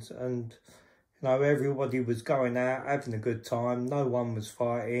weekends. And, you know, everybody was going out, having a good time. No one was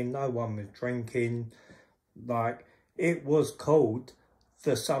fighting, no one was drinking. Like, it was called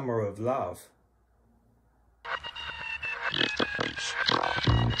the Summer of Love.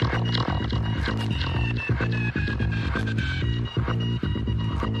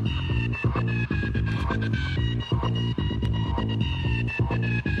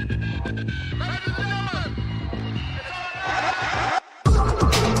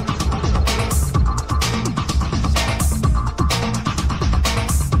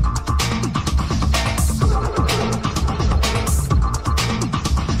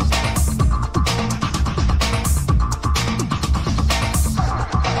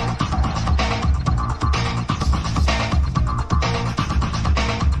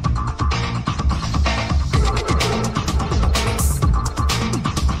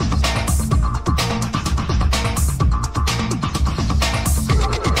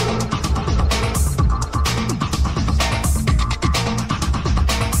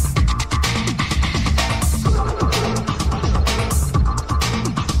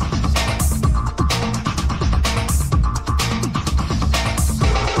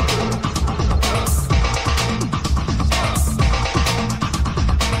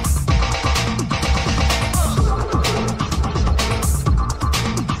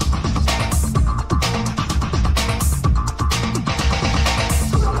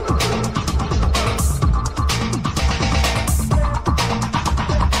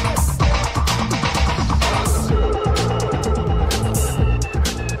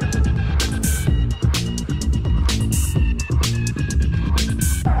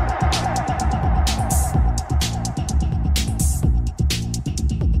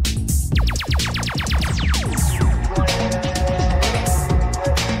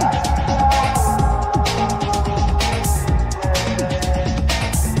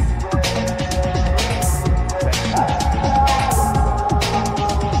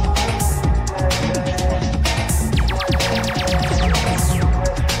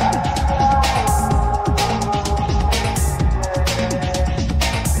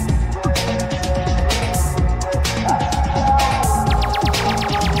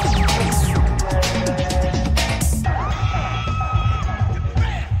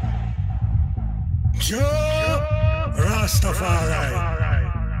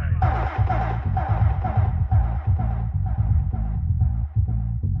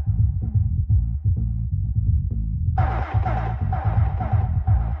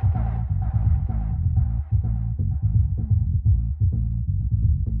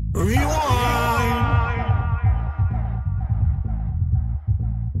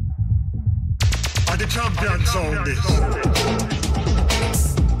 Champions on this.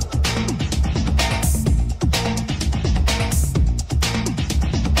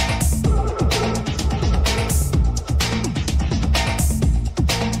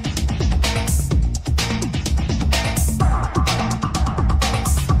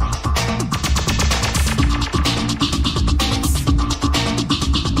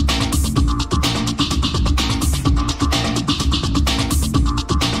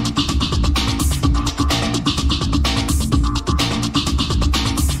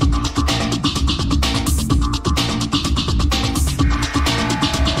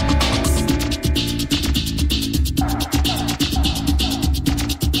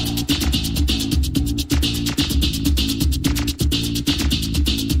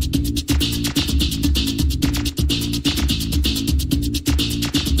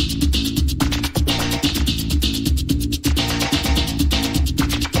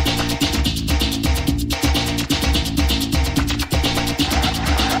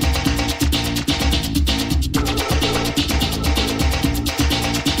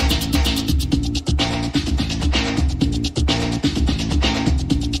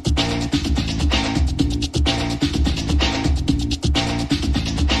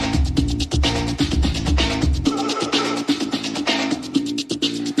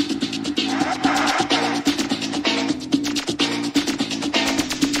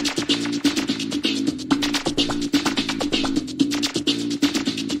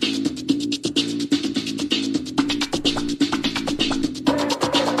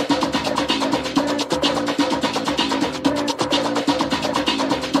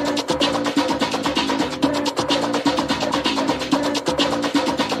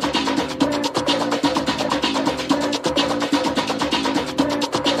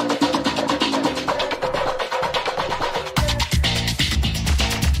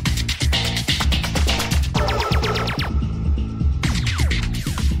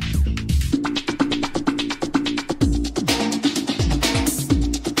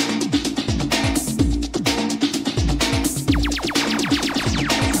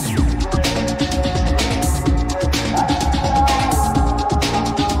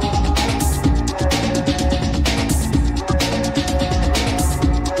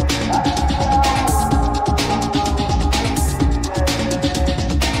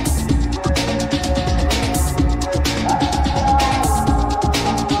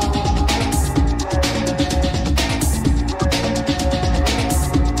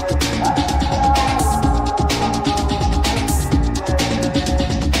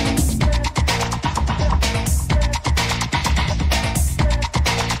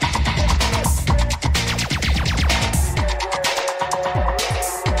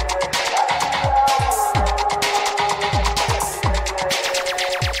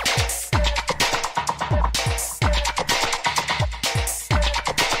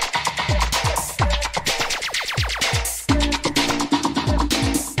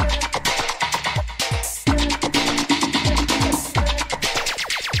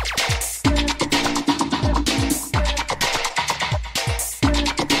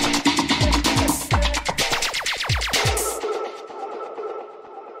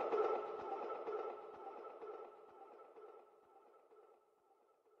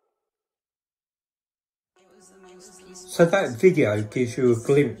 So that video gives you a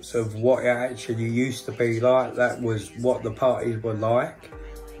glimpse of what it actually used to be like. That was what the parties were like.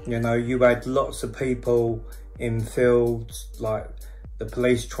 You know, you had lots of people in fields, like the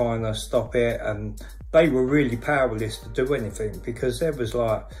police trying to stop it, and they were really powerless to do anything because there was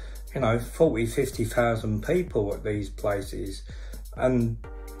like, you know, 40, 50,000 people at these places. And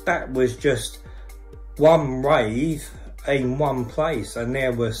that was just one rave in one place, and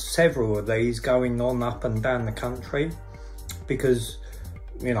there were several of these going on up and down the country because,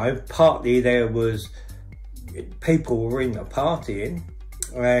 you know, partly there was people were into partying,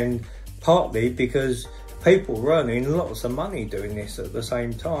 and partly because people were earning lots of money doing this at the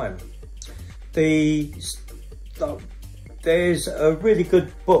same time. There's a really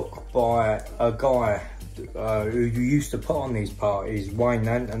good book by a guy who used to put on these parties, Wayne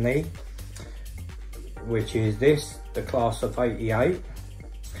Anthony, which is this, The Class of '88,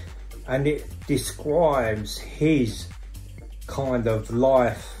 and it describes his kind of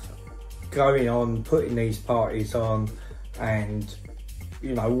life going on, putting these parties on, and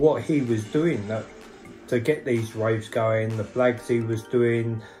you know what he was doing to get these raves going, the blags he was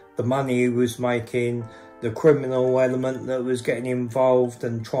doing, the money he was making, the criminal element that was getting involved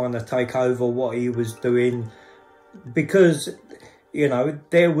and trying to take over what he was doing, because you know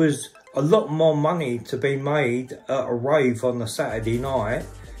there was a lot more money to be made at a rave on a Saturday night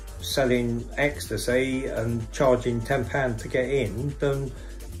selling ecstasy and charging £10 to get in than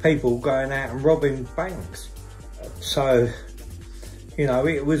people going out and robbing banks. So, you know,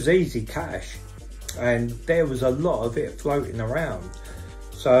 it was easy cash and there was a lot of it floating around.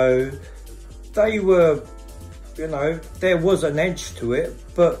 So they were, you know, there was an edge to it,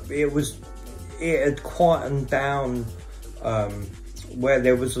 but it had quietened down where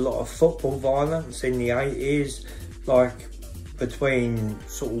there was a lot of football violence in the 80s, like between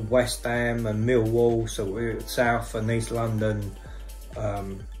sort of West Ham and Millwall, so South and East London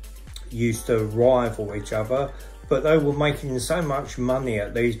used to rival each other, but they were making so much money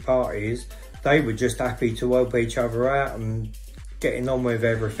at these parties, they were just happy to help each other out and getting on with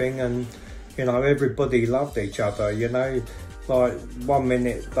everything, and you know, everybody loved each other, you know. Like one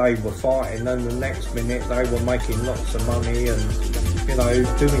minute they were fighting and the next minute they were making lots of money and, you know,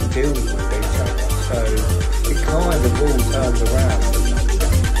 doing deals with each other. So it kind of all turned around.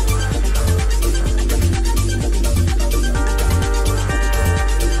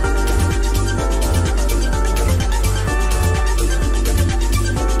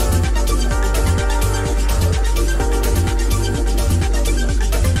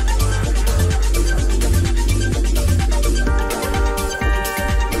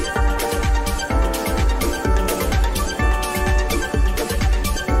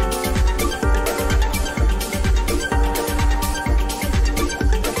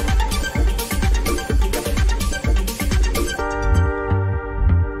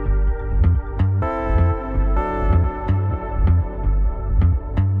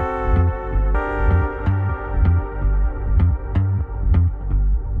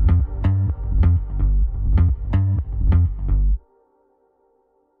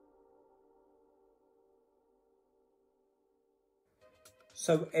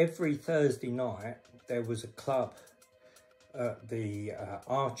 So every Thursday night there was a club at the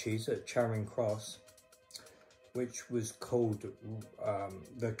Arches at Charing Cross, which was called,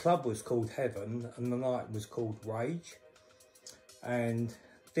 the club was called Heaven and the night was called Rage. And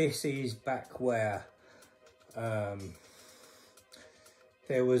this is back where there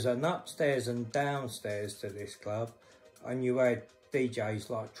was an upstairs and downstairs to this club, and you had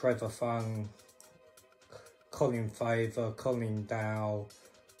DJs like Trevor Fung, Colin Favour, Colin Dow,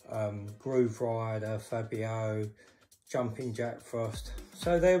 Groove Rider, Fabio, Jumping Jack Frost.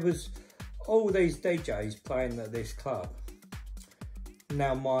 So there was all these DJs playing at this club.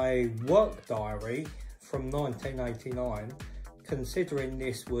 Now my work diary from 1989, considering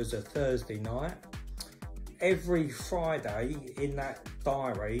this was a Thursday night, every Friday in that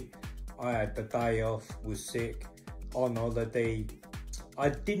diary I had the day off, was sick, on holiday. I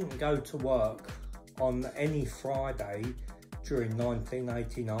didn't go to work on any Friday during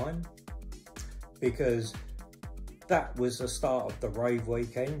 1989 because that was the start of the rave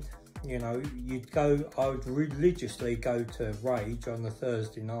weekend. You know, I would religiously go to Rage on the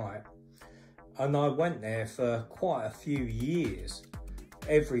Thursday night, and I went there for quite a few years.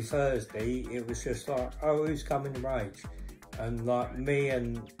 Every Thursday it was just like, oh, who's coming to Rage? And like me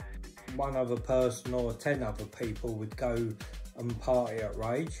and one other person or 10 other people would go and party at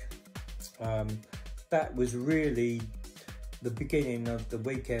Rage. That was really the beginning of the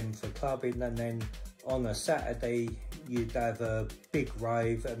weekend for clubbing, and then on a Saturday you'd have a big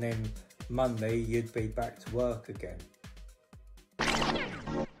rave, and then Monday you'd be back to work again.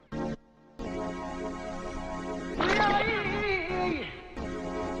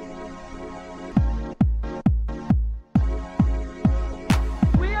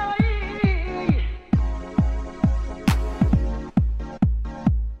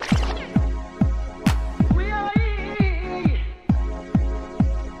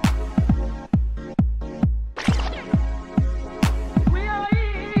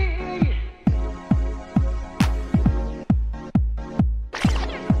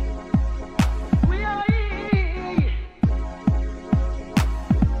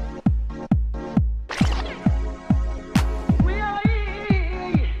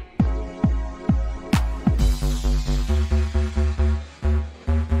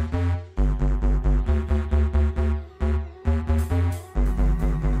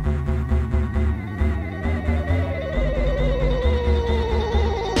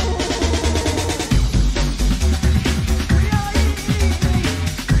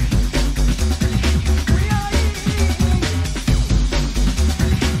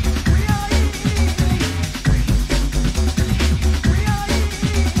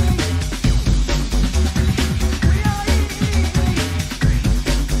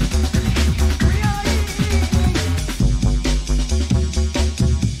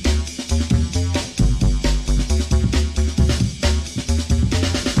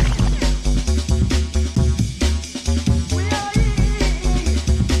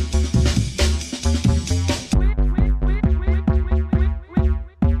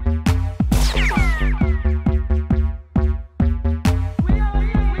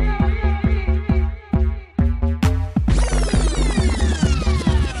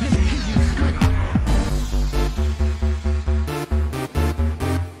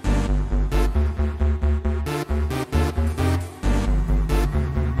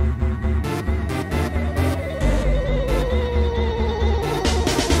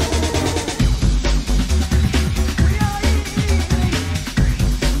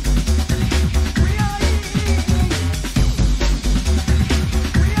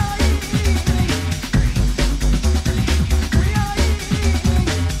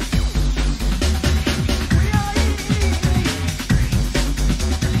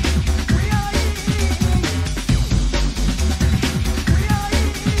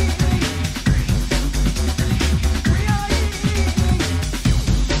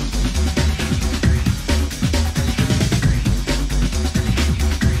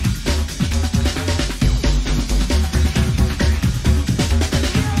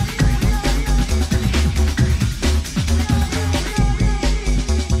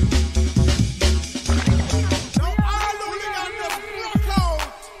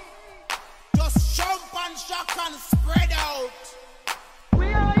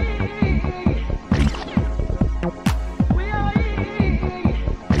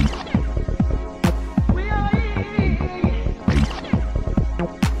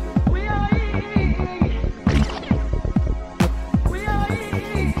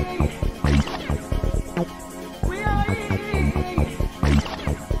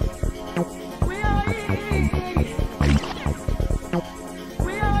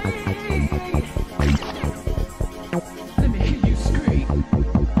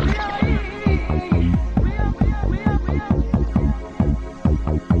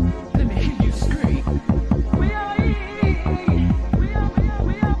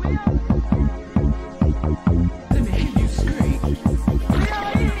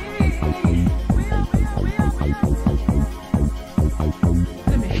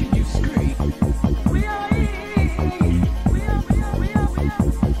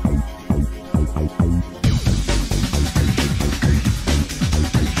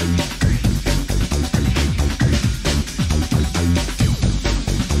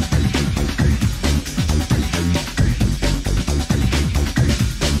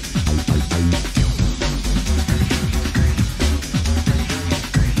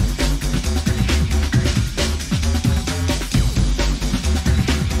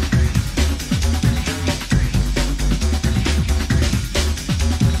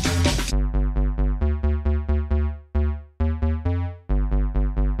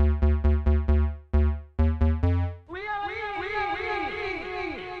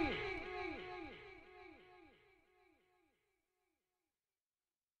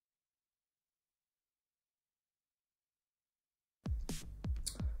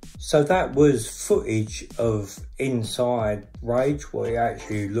 So that was footage of inside Rage, what it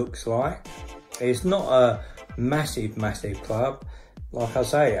actually looks like. It's not a massive club. Like I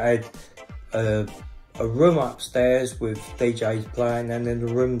say, it had a a room upstairs with DJs playing, and then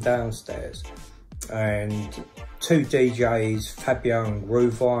a room downstairs. And two DJs, Fabio and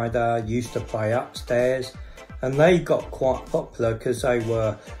Groove Rider, used to play upstairs, and they got quite popular because they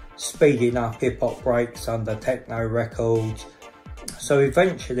were speeding up hip-hop breaks under techno records. So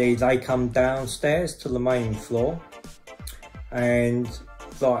eventually they come downstairs to the main floor, and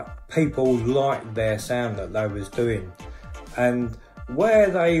like people liked their sound that they was doing. And where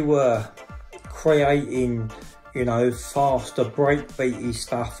they were creating, you know, faster breakbeaty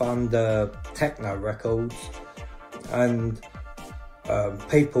stuff under techno records, and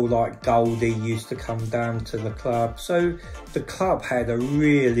people like Goldie used to come down to the club. So the club had a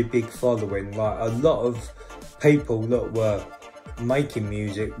really big following. Like a lot of people that were making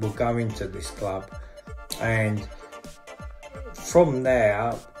music were going to this club, and from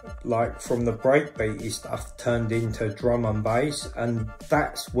there, like from the breakbeaty stuff turned into drum and bass, and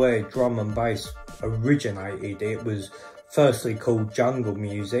that's where drum and bass originated. It was firstly called jungle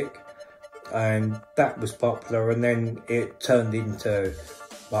music, and that was popular, and then it turned into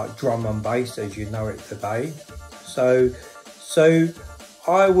like drum and bass as you know it today. So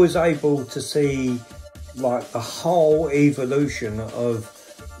I was able to see like the whole evolution of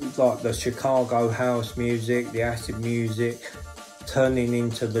like the Chicago house music, the acid music, turning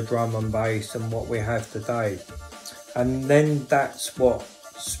into the drum and bass and what we have today. And then that's what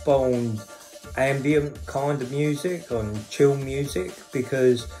spawned ambient kind of music and chill music,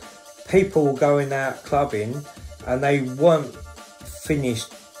 because people were going out clubbing and they weren't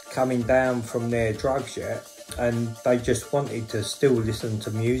finished coming down from their drugs yet, and they just wanted to still listen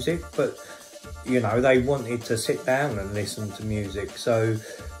to music, but you know, they wanted to sit down and listen to music. So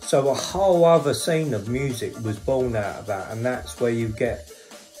a whole other scene of music was born out of that, and that's where you get,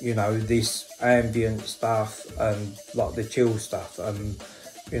 you know, this ambient stuff and like the chill stuff. And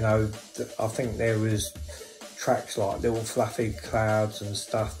you know, I think there was tracks like Little Fluffy Clouds and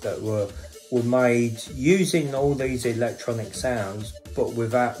stuff that were made using all these electronic sounds, but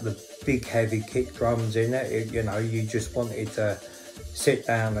without the big heavy kick drums in it. You know, you just wanted to sit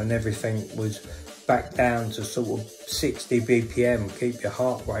down and everything was back down to sort of 60 BPM, keep your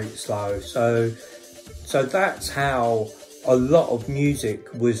heart rate slow. So that's how a lot of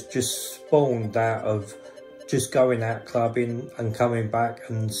music was just spawned out of just going out clubbing and coming back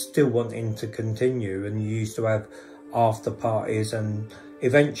and still wanting to continue. And you used to have after parties, and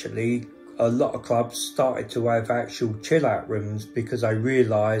eventually a lot of clubs started to have actual chill out rooms because they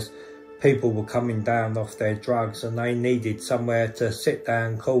realised people were coming down off their drugs and they needed somewhere to sit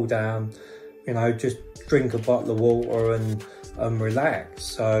down, cool down, you know, just drink a bottle of water and relax.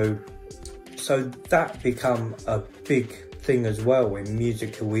 So that become a big thing as well in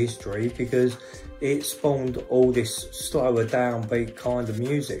musical history, because it spawned all this slower downbeat kind of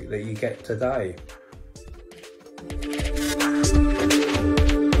music that you get today.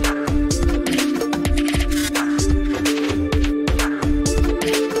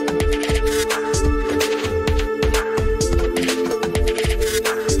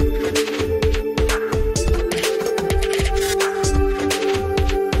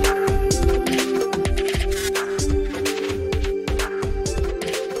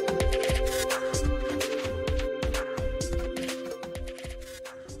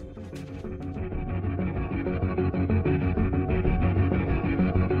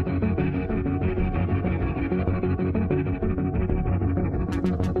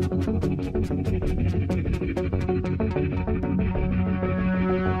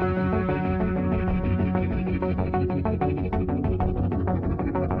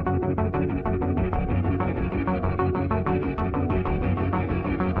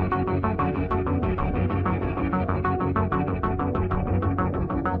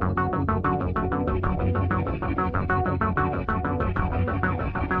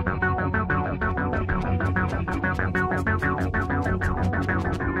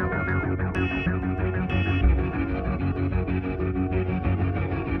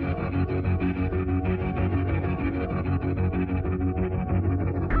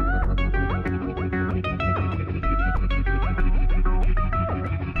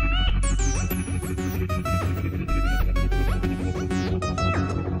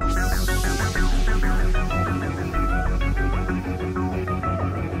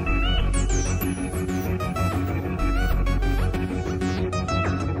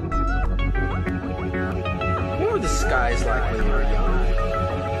 Guys like when you were young.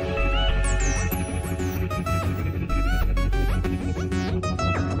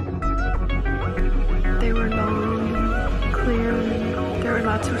 They were long, clear, there were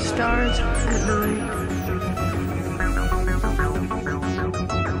lots of stars at night.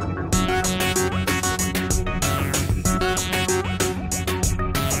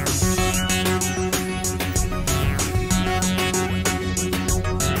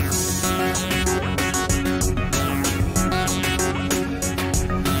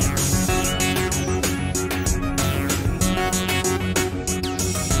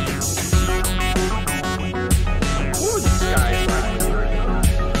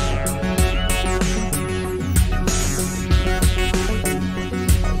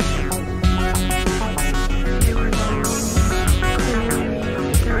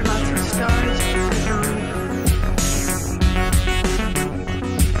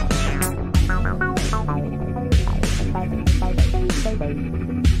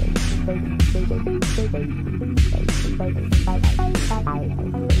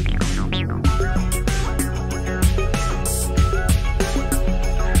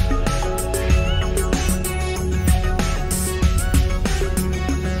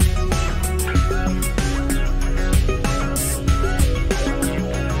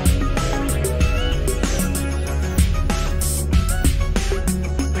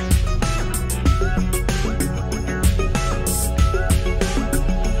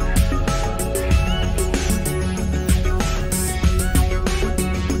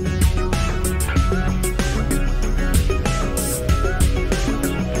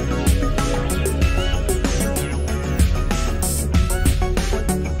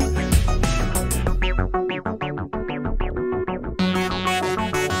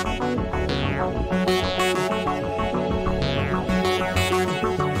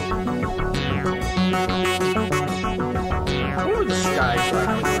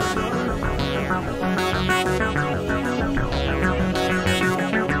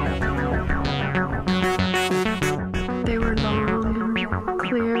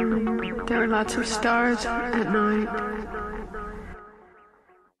 lots of stars at night.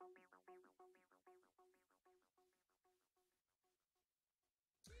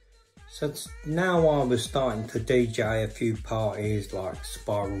 So now I was starting to DJ a few parties like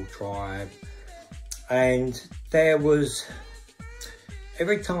Spiral Tribe, and there was,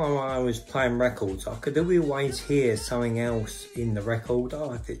 every time I was playing records, I could always hear something else in the record.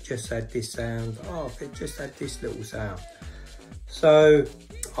 Oh, if it just had this sound, oh, if it just had this little sound. So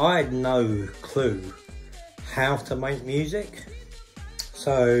I had no clue how to make music.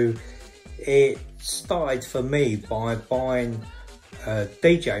 So it started for me by buying a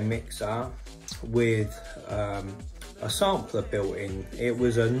DJ mixer with a sampler built in. It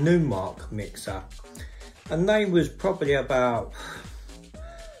was a Newmark mixer, and they was probably about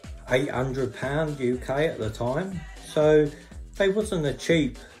 £800 UK at the time. So they wasn't a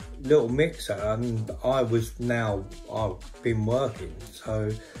cheap little mixer, and I've been working, so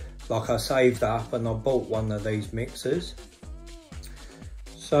like I saved up and I bought one of these mixers.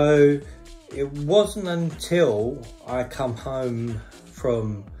 So it wasn't until I come home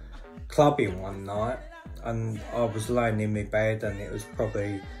from clubbing one night and I was laying in my bed, and it was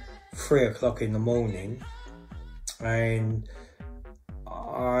probably 3 o'clock in the morning, and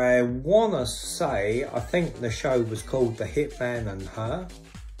I want to say, I think the show was called The Hitman and Her,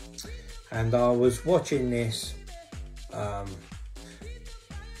 and I was watching this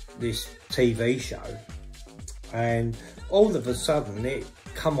this TV show, and all of a sudden it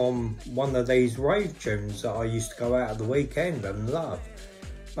come on one of these rave tunes that I used to go out at the weekend and love.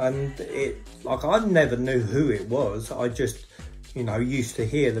 And it, like, I never knew who it was, I just, you know, used to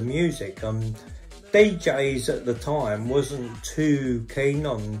hear the music. DJs at the time wasn't too keen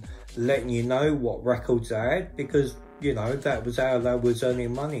on letting you know what records they had, because, you know, that was how they was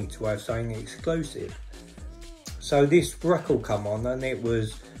earning money, to have something exclusive. So this record come on, and it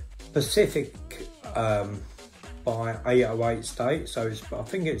was Pacific by 808 State, so it's, I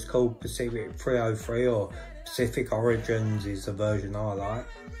think it's called Pacific 303, or Pacific Origins is the version I like.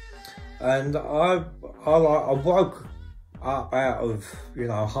 And I woke up out of, you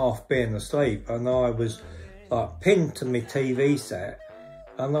know, half being asleep, and I was like pinned to my TV set,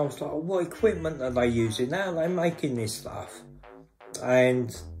 and I was like, what equipment are they using? How are they making this stuff?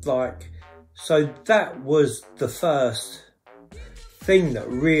 And like, so that was the first thing that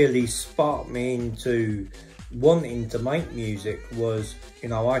really sparked me into wanting to make music. Was, you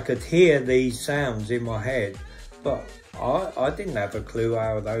know, I could hear these sounds in my head, but I didn't have a clue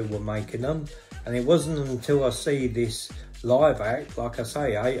how they were making them. And it wasn't until I see this live act, like I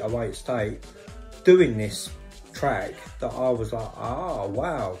say, 808 State, doing this track, that I was like, oh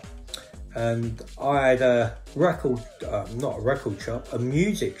wow. And I had a record, not a record shop, a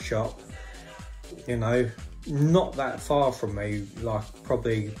music shop, you know, not that far from me, like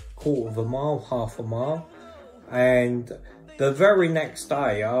probably quarter of a mile, half a mile. And the very next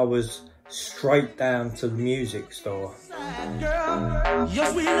day I was straight down to the music store. Girl, your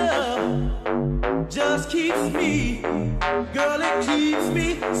sweet love just keeps me, girl, it keeps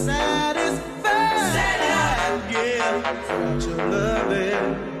me satisfied. Yeah, without your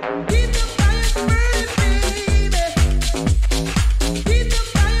loving. Keep the fire burning, baby. Keep the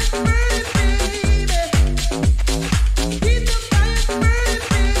fire burning, baby. Keep the fire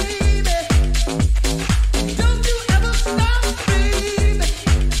burning, baby. Don't you ever stop, baby.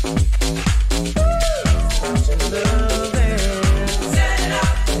 Without your loving. Set it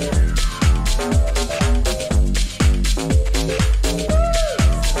up. Without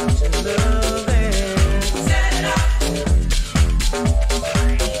your loving. Set it up.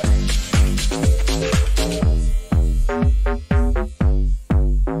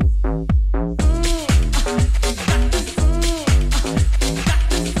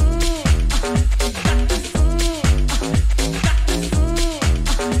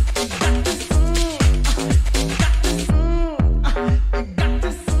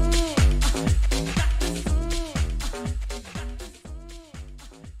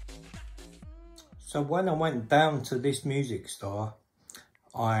 So when I went down to this music store,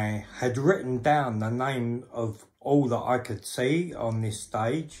 I had written down the name of all that I could see on this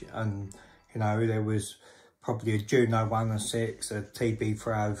stage, and you know, there was probably a Juno 106, a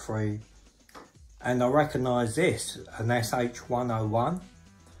TB303, and I recognised this, an SH101,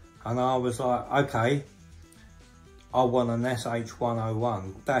 and I was like, okay, I want an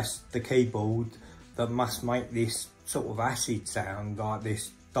SH101. That's the keyboard that must make this sort of acid sound, like this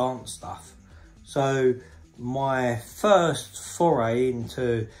dance stuff. So my first foray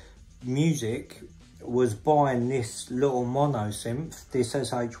into music was buying this little mono synth, this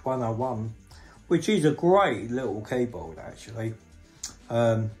SH101, which is a great little keyboard actually.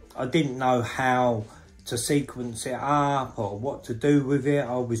 I didn't know how to sequence it up or what to do with it.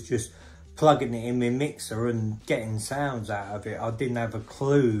 I was just plugging it in my mixer and getting sounds out of it. I didn't have a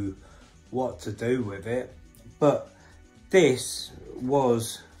clue what to do with it. But this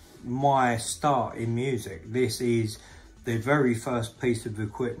was my start in music. This is the very first piece of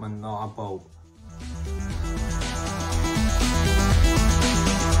equipment that I bought.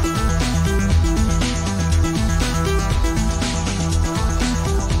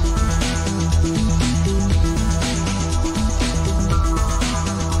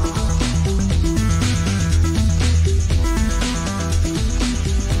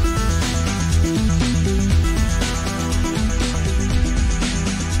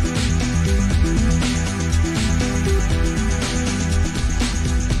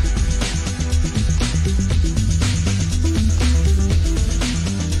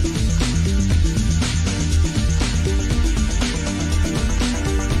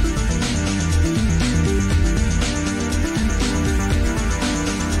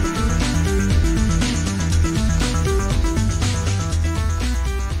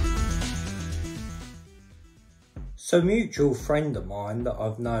 So a mutual friend of mine that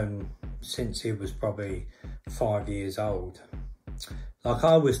I've known since he was probably 5 years old, like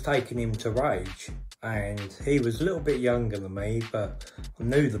I was taking him to Rage, and he was a little bit younger than me, but I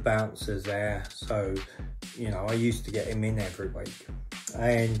knew the bouncers there, so you know, I used to get him in every week.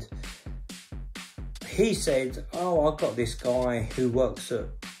 And he said, oh, I've got this guy who works at,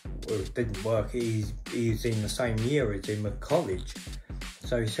 well, didn't work, he's in the same year as him at college.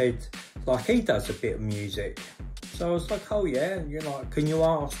 So he said, like, he does a bit of music. So I was like, oh yeah, you know, can you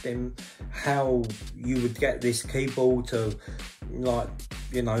ask him how you would get this keyboard to, like,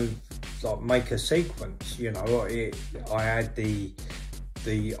 you know, like make a sequence? You know, I had the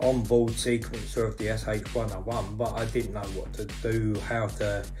onboard sequencer of the SH101, but I didn't know what to do, how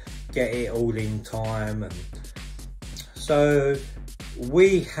to get it all in time. And so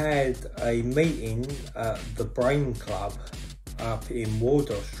we had a meeting at the Brain Club up in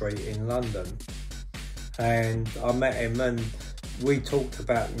Wardour Street in London. And I met him and we talked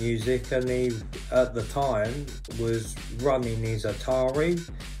about music, and he, at the time, was running his Atari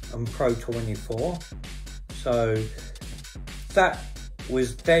and Pro 24. So that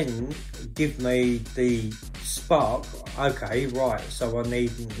was then give me the spark. Okay, right, so I need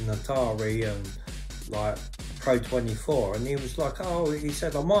an Atari and like Pro 24. And he was like, oh, he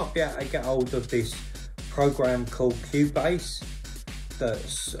said, I might be able to get hold of this program called Cubase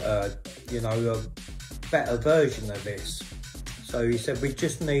that's, you know, a better version of this. So he said, we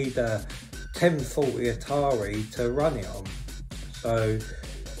just need a 1040 Atari to run it on.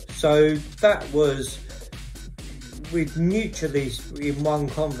 So that was, we mutually, in one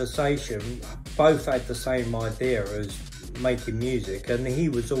conversation, both had the same idea as making music, and he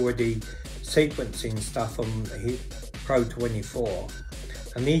was already sequencing stuff on his Pro 24.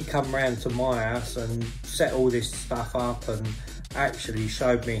 And he come round to my house and set all this stuff up and actually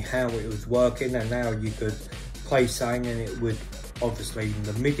showed me how it was working and how you could play something and it would, obviously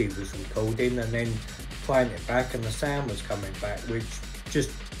the MIDI was recording and then playing it back and the sound was coming back, which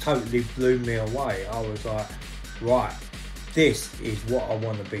just totally blew me away. I was like, right, this is what I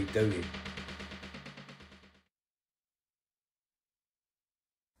want to be doing.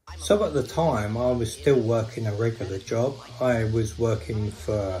 So at the time I was still working a regular job. I was working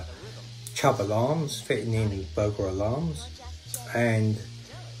for Chubb Alarms, fitting in burglar alarms. And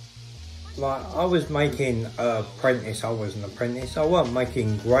like, I was making apprentice, I was an apprentice. I wasn't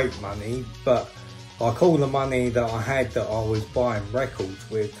making great money, but like all the money that I had that I was buying records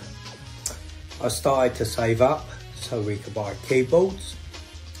with, I started to save up so we could buy keyboards.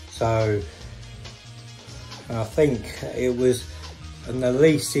 So I think it was an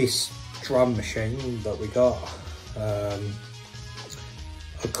Alesis drum machine that we got, a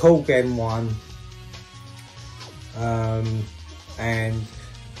Korg M1, and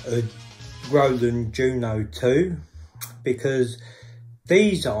a Roland Juno 2, because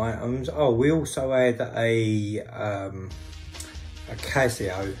these items, oh, we also had a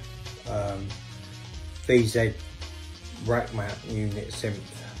Casio VZ rack mount unit synth,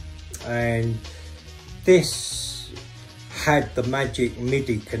 and this had the magic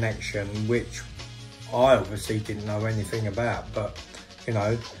MIDI connection, which I obviously didn't know anything about, but you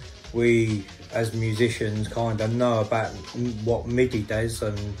know, we as musicians kind of know about what MIDI does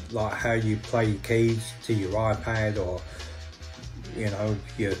and like how you play keys to your iPad or, you know,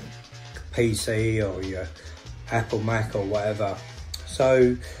 your PC or your Apple Mac or whatever.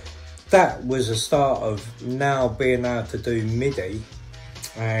 So that was a start of now being able to do MIDI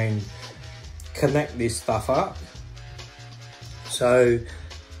and connect this stuff up. So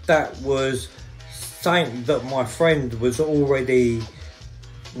that was something that my friend was already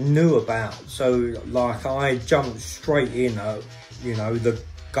knew about. So like I jumped straight in at, you know, the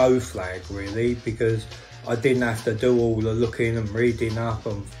go flag really, because I didn't have to do all the looking and reading up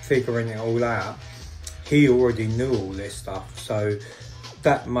and figuring it all out. He already knew all this stuff, so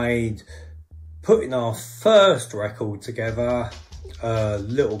that made putting our first record together a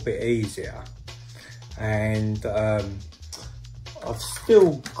little bit easier. And I've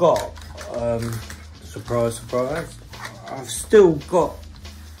still got, surprise, surprise, I've still got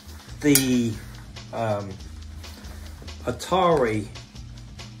the Atari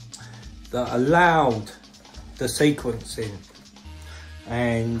that allowed the sequencing,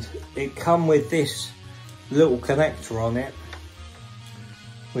 and it come with this little connector on it,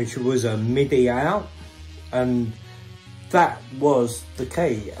 which was a MIDI out, and that was the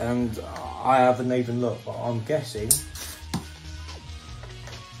key. And I haven't even looked, but I'm guessing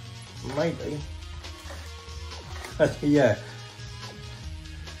maybe yeah.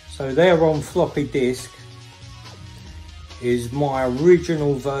 So there on floppy disk is my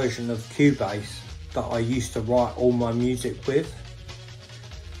original version of Cubase that I used to write all my music with.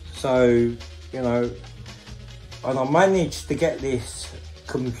 So, you know, and I managed to get this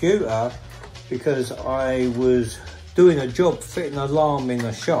computer because I was doing a job fitting an alarm in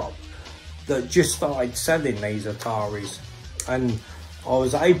a shop that just started selling these Ataris, and I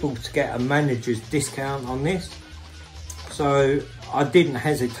was able to get a manager's discount on this. So I didn't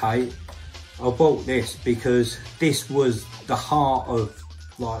hesitate. I bought this because this was the heart of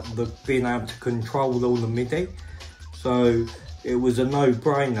like the being able to control all the MIDI. So it was a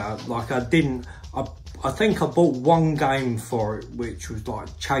no-brainer. Like I think I bought one game for it, which was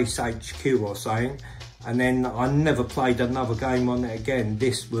like Chase HQ or something, and then I never played another game on it again.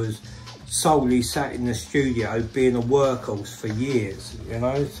 This was solely sat in the studio being a workhorse for years, you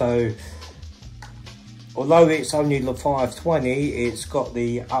know. So although it's only the 520, it's got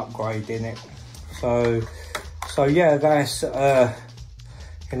the upgrade in it. So yeah, that's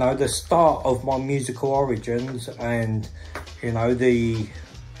you know, the start of my musical origins, and you know, the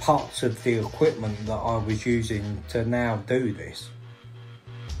parts of the equipment that I was using to now do this.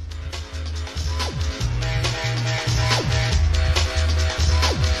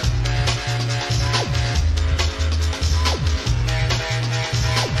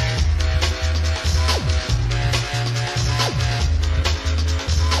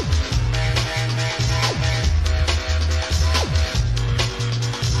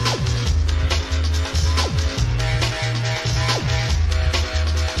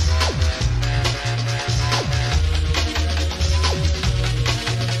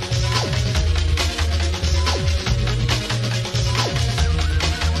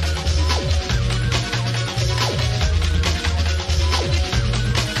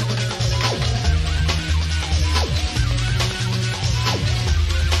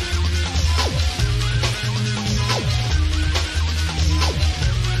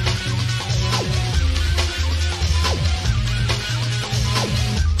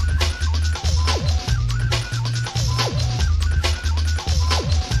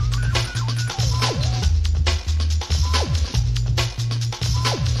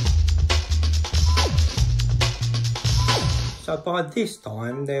 So by this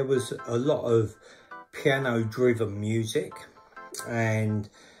time there was a lot of piano driven music, and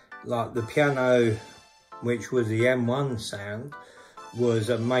like the piano, which was the M1 sound, was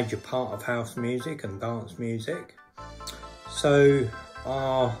a major part of house music and dance music. So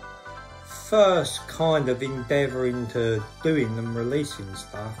our first kind of endeavour into doing and releasing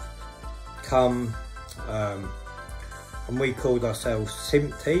stuff come, and we called ourselves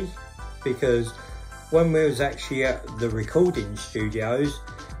Simpty, because when we was actually at the recording studios,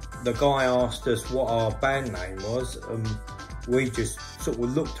 the guy asked us what our band name was, and we just sort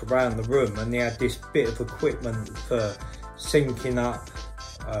of looked around the room, and he had this bit of equipment for syncing up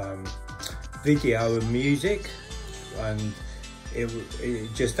video and music, and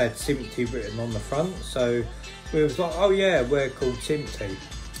it just had Simpty written on the front. So we was like, oh yeah, we're called Simpty.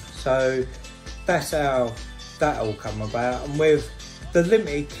 So that's how that all come about. And with the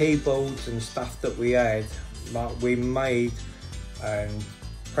limited keyboards and stuff that we had, like, we made and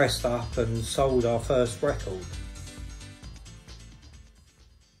pressed up and sold our first record.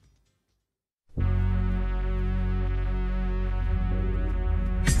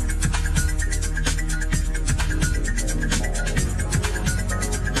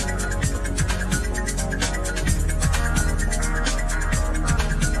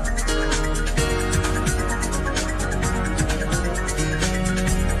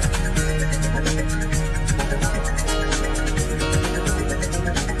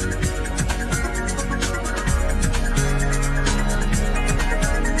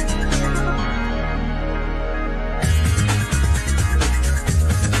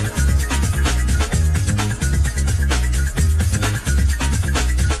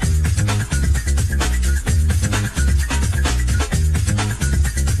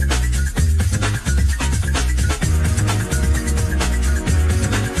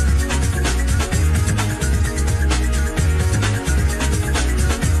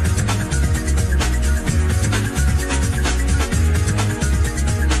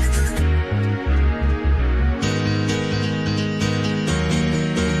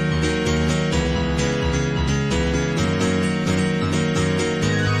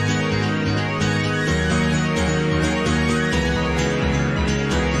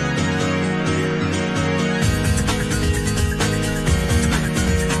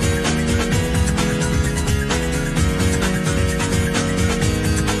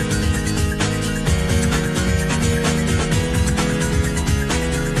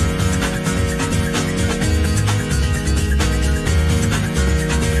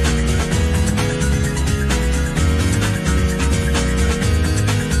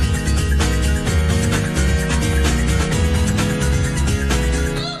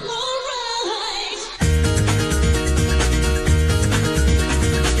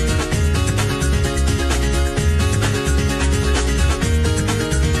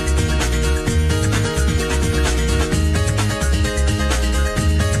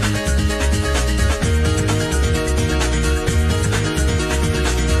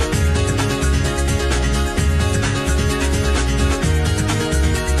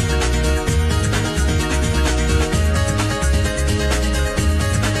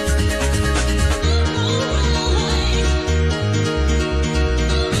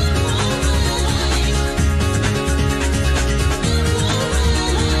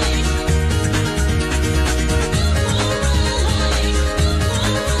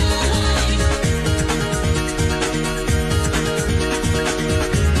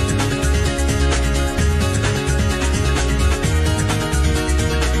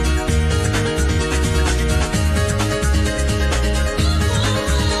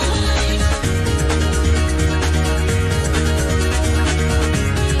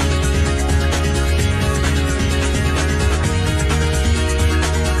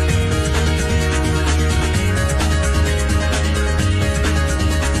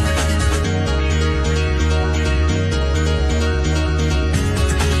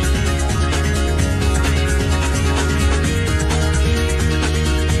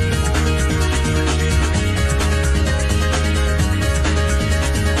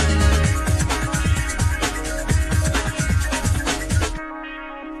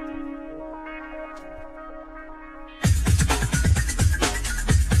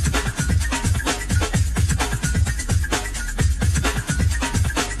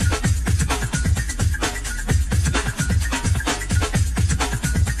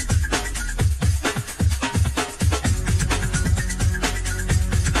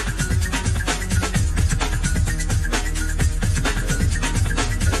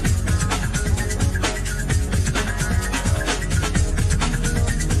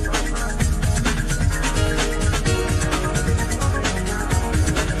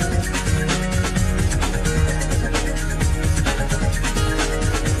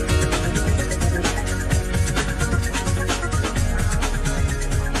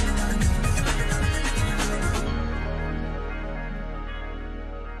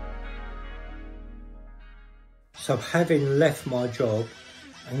 So having left my job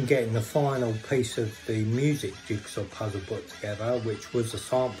and getting the final piece of the music jigsaw puzzle put together, which was a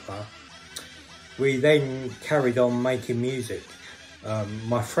sampler, we then carried on making music.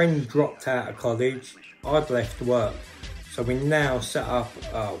 My friend dropped out of college, I'd left work, so we now set up,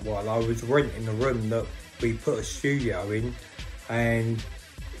 well, I was renting a room that we put a studio in, and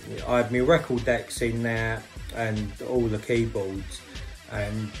I had my record decks in there and all the keyboards,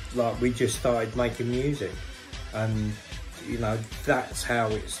 and like we just started making music. And you know, that's how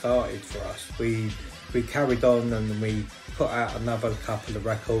it started for us. We carried on and we put out another couple of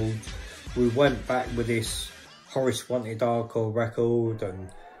records. We went back with this Horace Wanted hardcore record and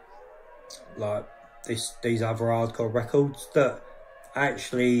like these other hardcore records that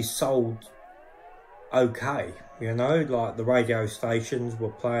actually sold okay, you know, like the radio stations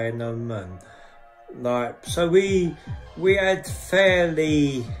were playing them, and like, so we had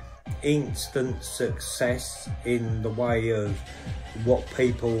fairly instant success in the way of what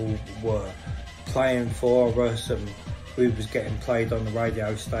people were playing for us, and we was getting played on the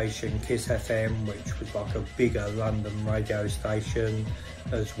radio station Kiss FM, which was like a bigger London radio station,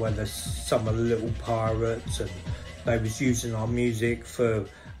 as well as some of the Little Pirates, and they was using our music for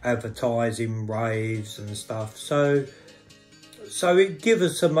advertising raves and stuff. So it gave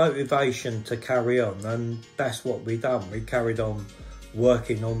us a motivation to carry on, and that's what we done. We carried on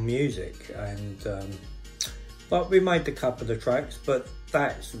working on music, and but we made a couple of tracks, but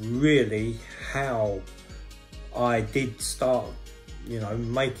that's really how I did start, you know,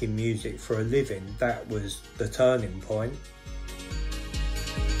 making music for a living. That was the turning point.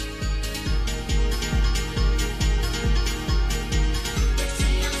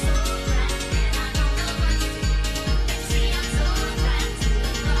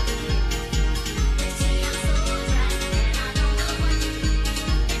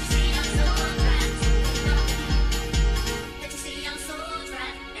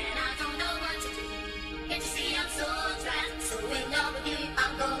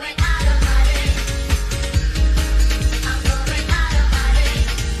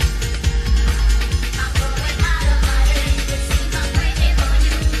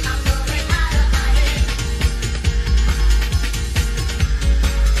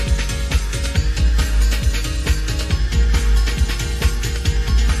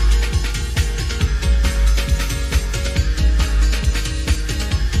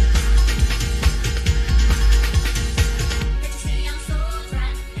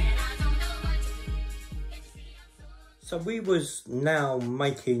 So we was now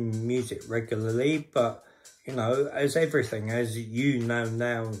making music regularly, but you know, as everything, as you know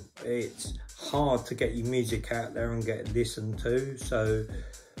now, it's hard to get your music out there and get listened to. So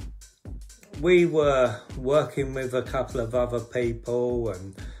we were working with a couple of other people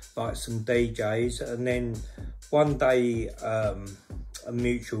and like some DJs, and then one day a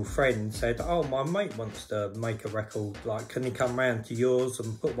mutual friend said, oh, my mate wants to make a record, like, can he come round to yours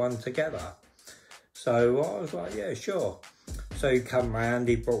and put one together? So I was like, yeah, sure. So he come round,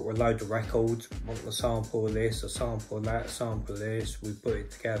 he brought a load of records, want a sample of this, a sample of that, a sample of this, we put it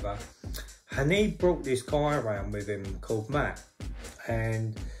together. And he brought this guy around with him called Matt.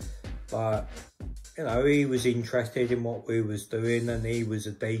 And like, you know, he was interested in what we was doing, and he was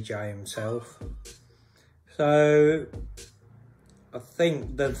a DJ himself. So I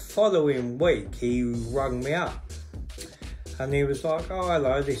think the following week he rang me up. And he was like, oh,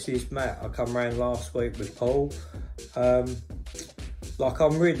 hello, this is Matt. I come round last week with Paul. Like,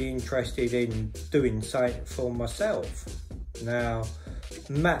 I'm really interested in doing something for myself. Now,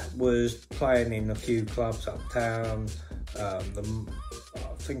 Matt was playing in a few clubs uptown. I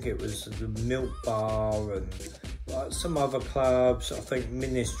think it was the Milk Bar and like some other clubs. I think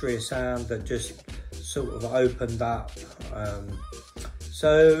Ministry of Sound that just sort of opened up.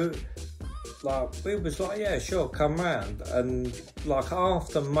 So like, we was like, yeah, sure, come round. And like,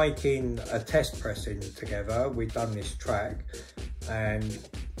 after making a test pressing together, we'd done this track and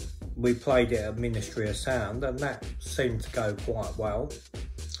we played it at Ministry of Sound, and that seemed to go quite well.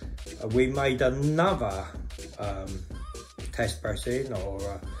 We made another test pressing,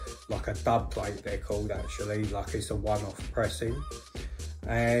 or like a dub plate they're called actually, like it's a one-off pressing,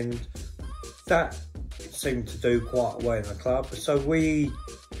 and that seemed to do quite well in the club. So we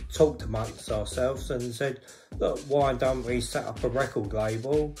talked amongst ourselves and said, look, why don't we set up a record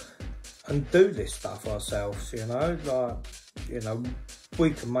label and do this stuff ourselves, you know, like, you know, we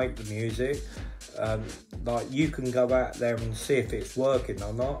can make the music, like, you can go out there and see if it's working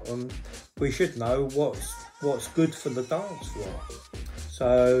or not, and we should know what's good for the dance floor.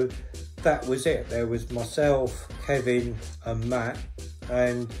 So that was it. There was myself, Kevin and Matt,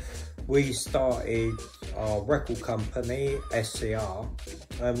 and we started our record company, SCR,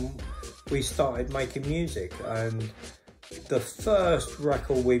 and we started making music. And the first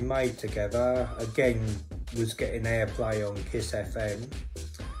record we made together, again, was getting airplay on Kiss FM.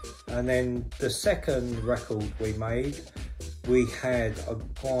 And then the second record we made, we had a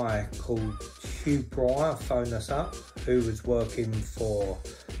guy called Hugh Breyer phone us up, who was working for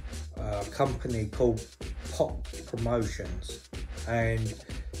a company called Pop Promotions. And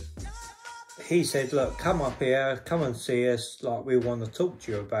he said, look, come up here, come and see us, like, we want to talk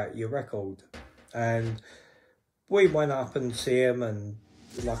to you about your record. And we went up and see him, and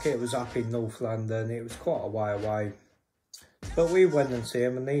like, it was up in North London, it was quite a way away. But we went and see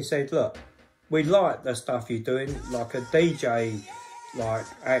him, and he said, look, we like the stuff you're doing. Like, a DJ, like,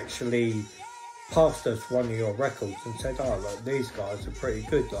 actually passed us one of your records and said, oh, look, these guys are pretty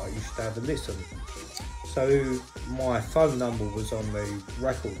good, like, you should have a listen. So my phone number was on the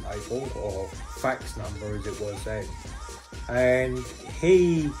record label, or fax number as it was then. And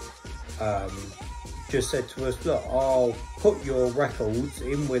he just said to us, look, I'll put your records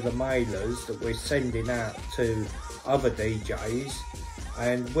in with the mailers that we're sending out to other DJs,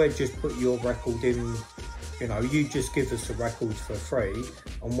 and we'll just put your record in, you know, you just give us the records for free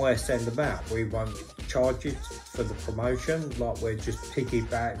and we'll send them out. We won't charge it for the promotion, like, we'll just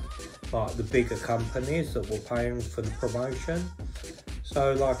piggyback like the bigger companies that were paying for the promotion.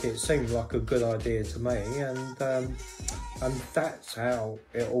 So, like, it seemed like a good idea to me, and that's how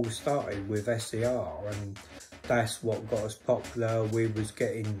it all started with SCR, and that's what got us popular. We was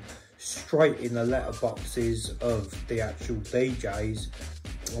getting straight in the letterboxes of the actual DJs,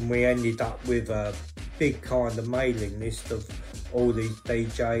 and we ended up with a big kind of mailing list of all these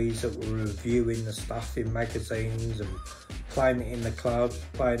DJs that were reviewing the stuff in magazines and playing it in the clubs,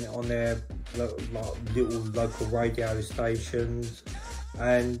 playing it on their like little local radio stations.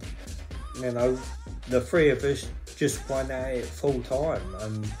 And, you know, the three of us just went at it full time,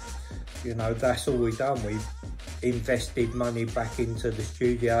 and, you know, that's all we done. We invested money back into the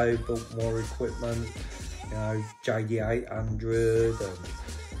studio, bought more equipment, you know, Jade 800 and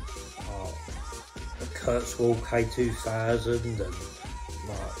the Kurzweil K2000 and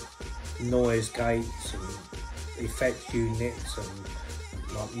like noise gates and effects units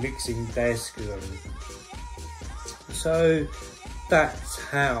and like mixing desks. And so that's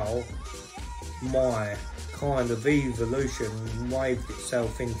how my kind of evolution waved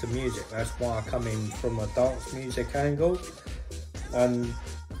itself into music. That's why I come in from a dance music angle, and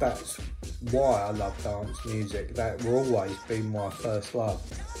that's why I love dance music. That will always be my first love.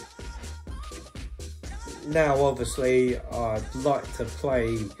 Now obviously I'd like to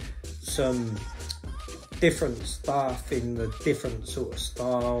play some different stuff in the different sort of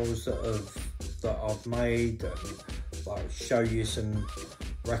styles that I've made, and like show you some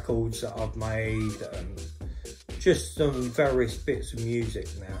records that I've made and just some various bits of music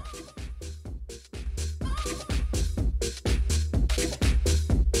now.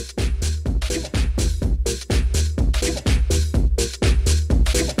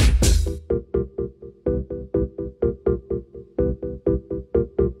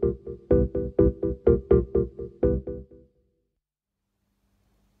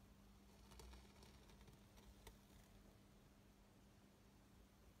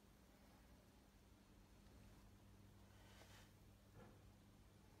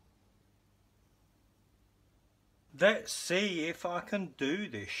 Let's see if I can do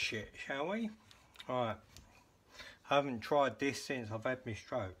this shit, shall we? Alright, I haven't tried this since I've had my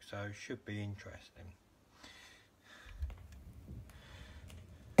stroke, so it should be interesting.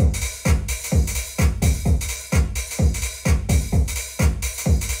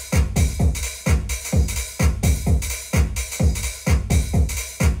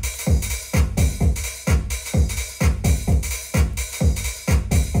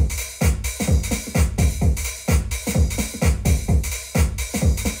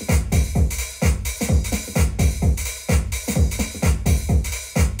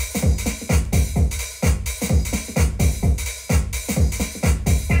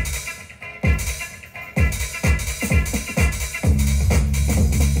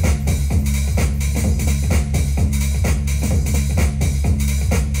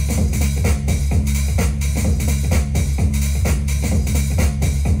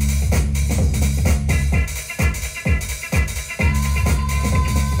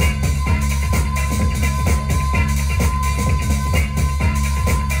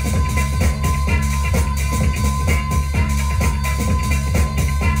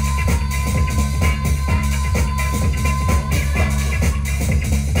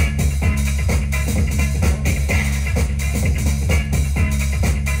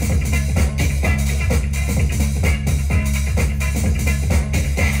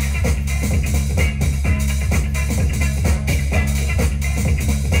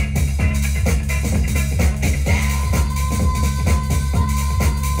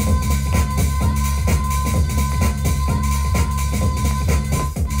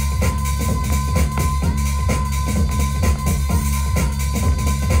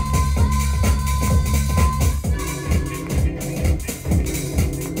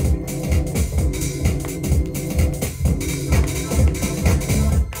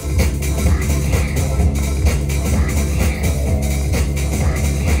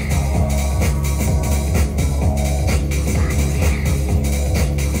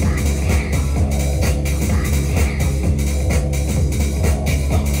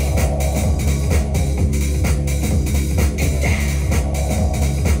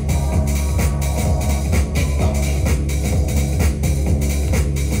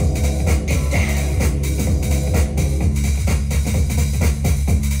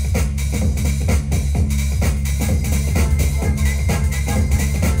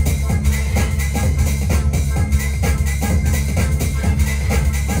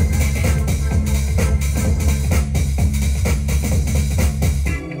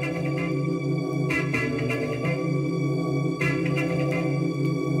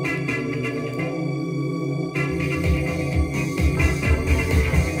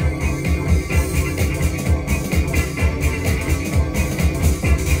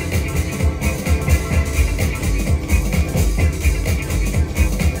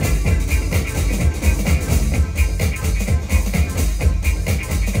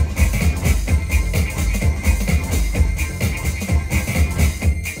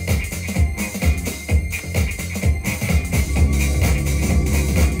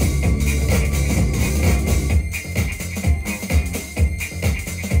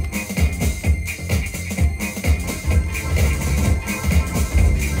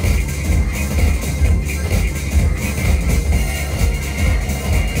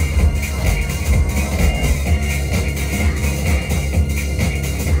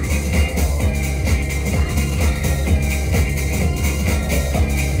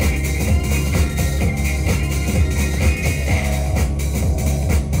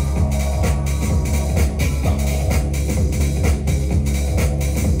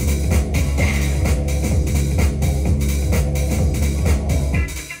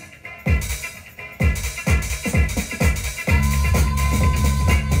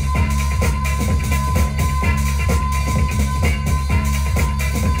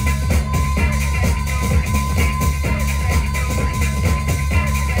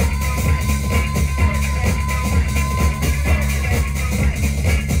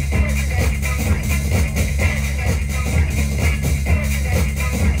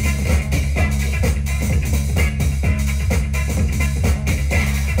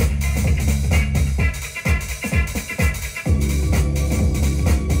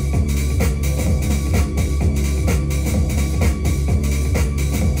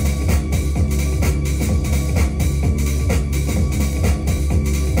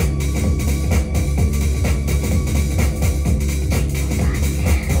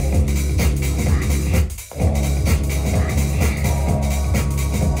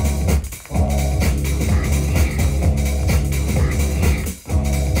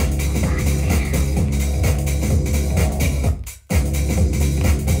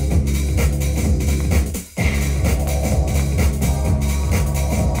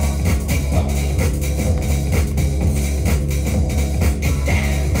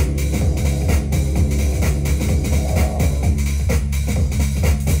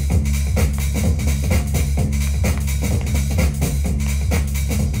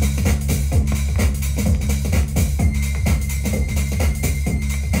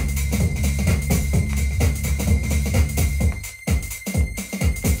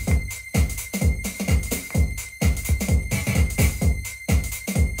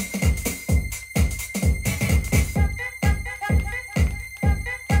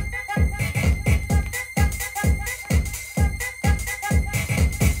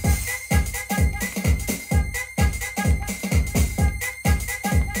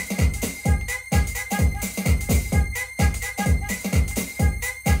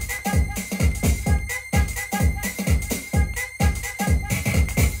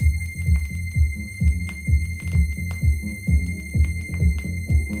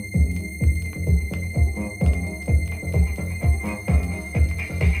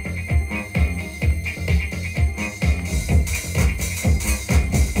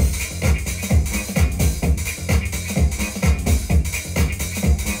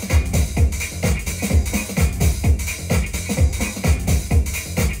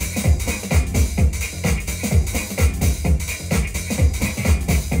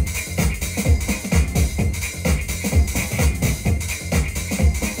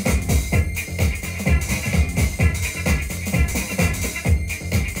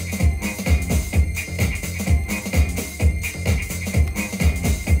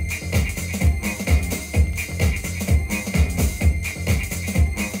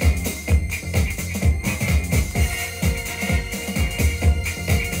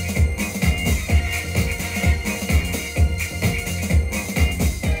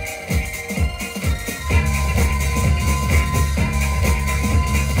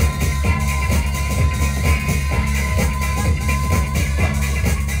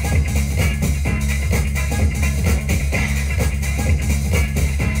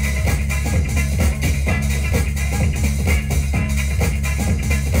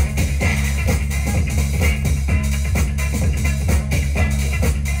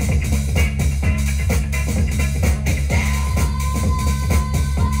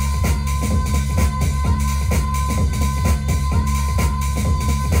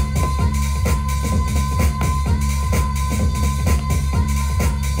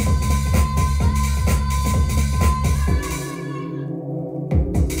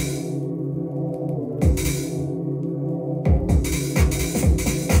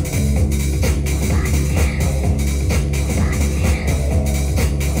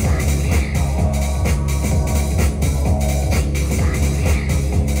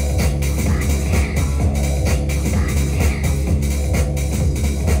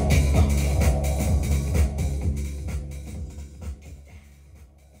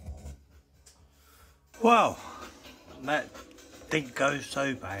 didn't go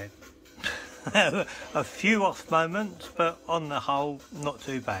so bad. A few off moments, but on the whole, not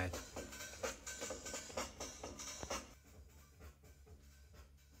too bad.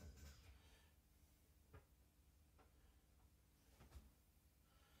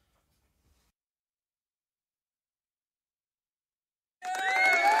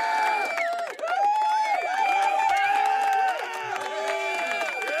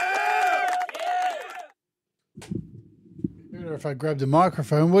 If I grabbed a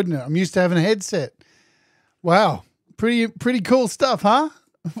microphone, wouldn't it? I'm used to having a headset. Wow. Pretty cool stuff, huh?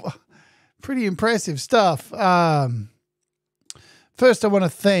 Pretty impressive stuff. First, I want to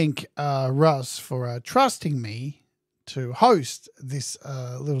thank Russ for trusting me to host this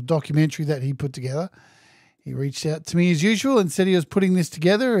little documentary that he put together. He reached out to me as usual and said he was putting this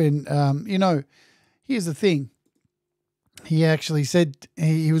together. And, you know, here's the thing. He actually said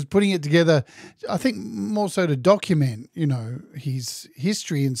he was putting it together, I think more so to document, you know, his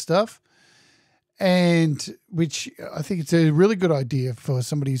history and stuff. And which I think it's a really good idea for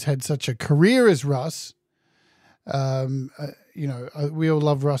somebody who's had such a career as Russ. You know, we all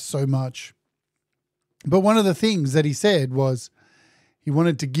love Russ so much. But one of the things that he said was he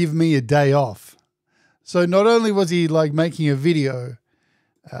wanted to give me a day off. So not only was he like making a video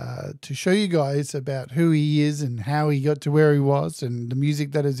to show you guys about who he is and how he got to where he was and the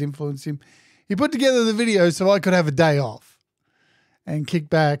music that has influenced him, he put together the video so I could have a day off and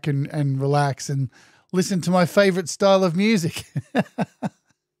kick back and relax and listen to my favorite style of music.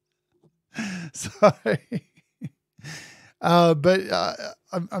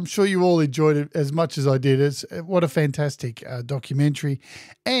 I'm sure you all enjoyed it as much as I did. What a fantastic documentary.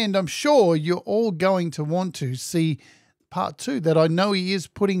 And I'm sure you're all going to want to see part 2 that I know he is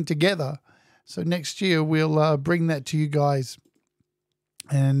putting together. So next year we'll bring that to you guys.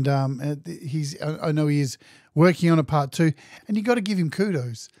 And I know he is working on a part 2, and you got to give him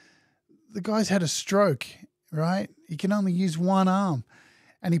kudos. The guy's had a stroke, right? He can only use one arm,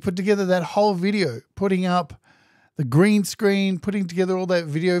 and he put together that whole video, putting up the green screen, putting together all that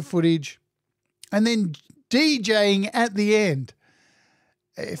video footage, and then DJing at the end.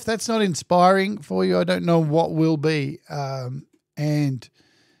 If that's not inspiring for you, I don't know what will be. And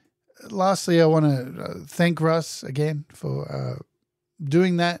lastly, I want to thank Russ again for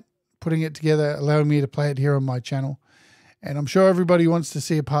doing that, putting it together, allowing me to play it here on my channel. And I'm sure everybody wants to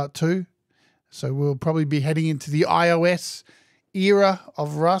see a part 2. So we'll probably be heading into the iOS era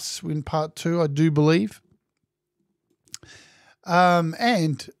of Russ in part 2, I do believe. Yeah,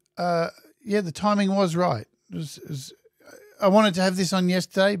 the timing was right. I wanted to have this on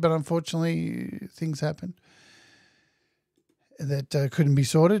yesterday, but unfortunately things happened that couldn't be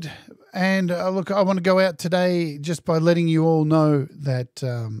sorted. And look, I want to go out today just by letting you all know that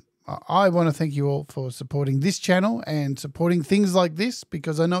I want to thank you all for supporting this channel and supporting things like this,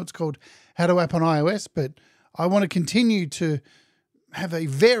 because I know it's called How to App on iOS, but I want to continue to have a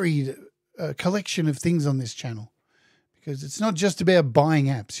varied collection of things on this channel, because it's not just about buying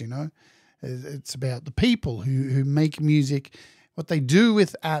apps, you know. It's about the people who make music, what they do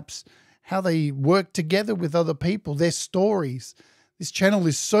with apps, how they work together with other people, their stories. This channel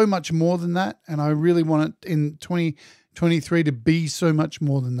is so much more than that, and I really want it in 2023 to be so much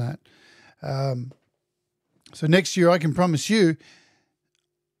more than that. So next year, I can promise you,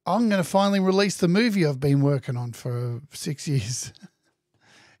 I'm going to finally release the movie I've been working on for 6 years.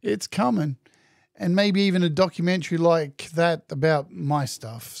 It's coming. And maybe even a documentary like that about my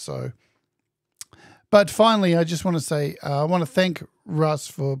stuff. So, but finally, I just want to say, I want to thank Russ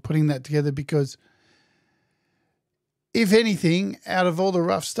for putting that together, because if anything, out of all the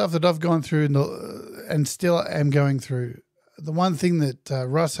rough stuff that I've gone through and still am going through, the one thing that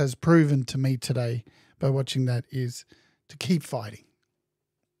Russ has proven to me today by watching that is to keep fighting.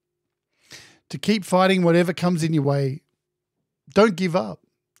 To keep fighting whatever comes in your way. Don't give up.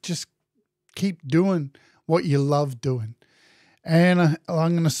 Just keep doing what you love doing. And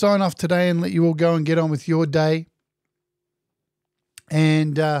I'm going to sign off today and let you all go and get on with your day.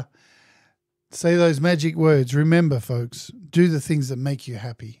 And say those magic words. Remember, folks, do the things that make you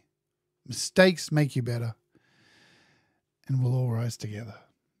happy. Mistakes make you better. And we'll all rise together.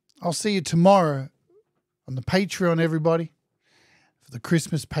 I'll see you tomorrow on the Patreon, everybody. For the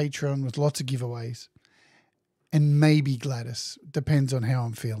Christmas Patreon with lots of giveaways. And maybe Gladys. Depends on how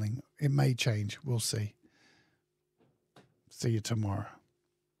I'm feeling. It may change. We'll see. See you tomorrow.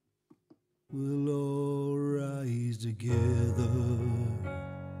 We'll all rise together,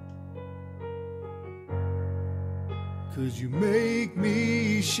 'cause you make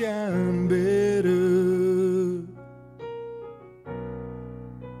me shine better.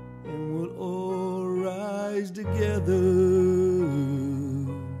 And we'll all rise together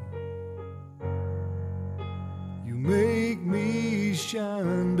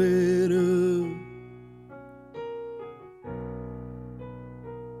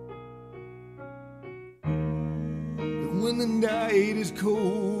the night is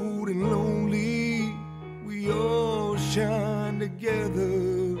cold and lonely, we all shine together.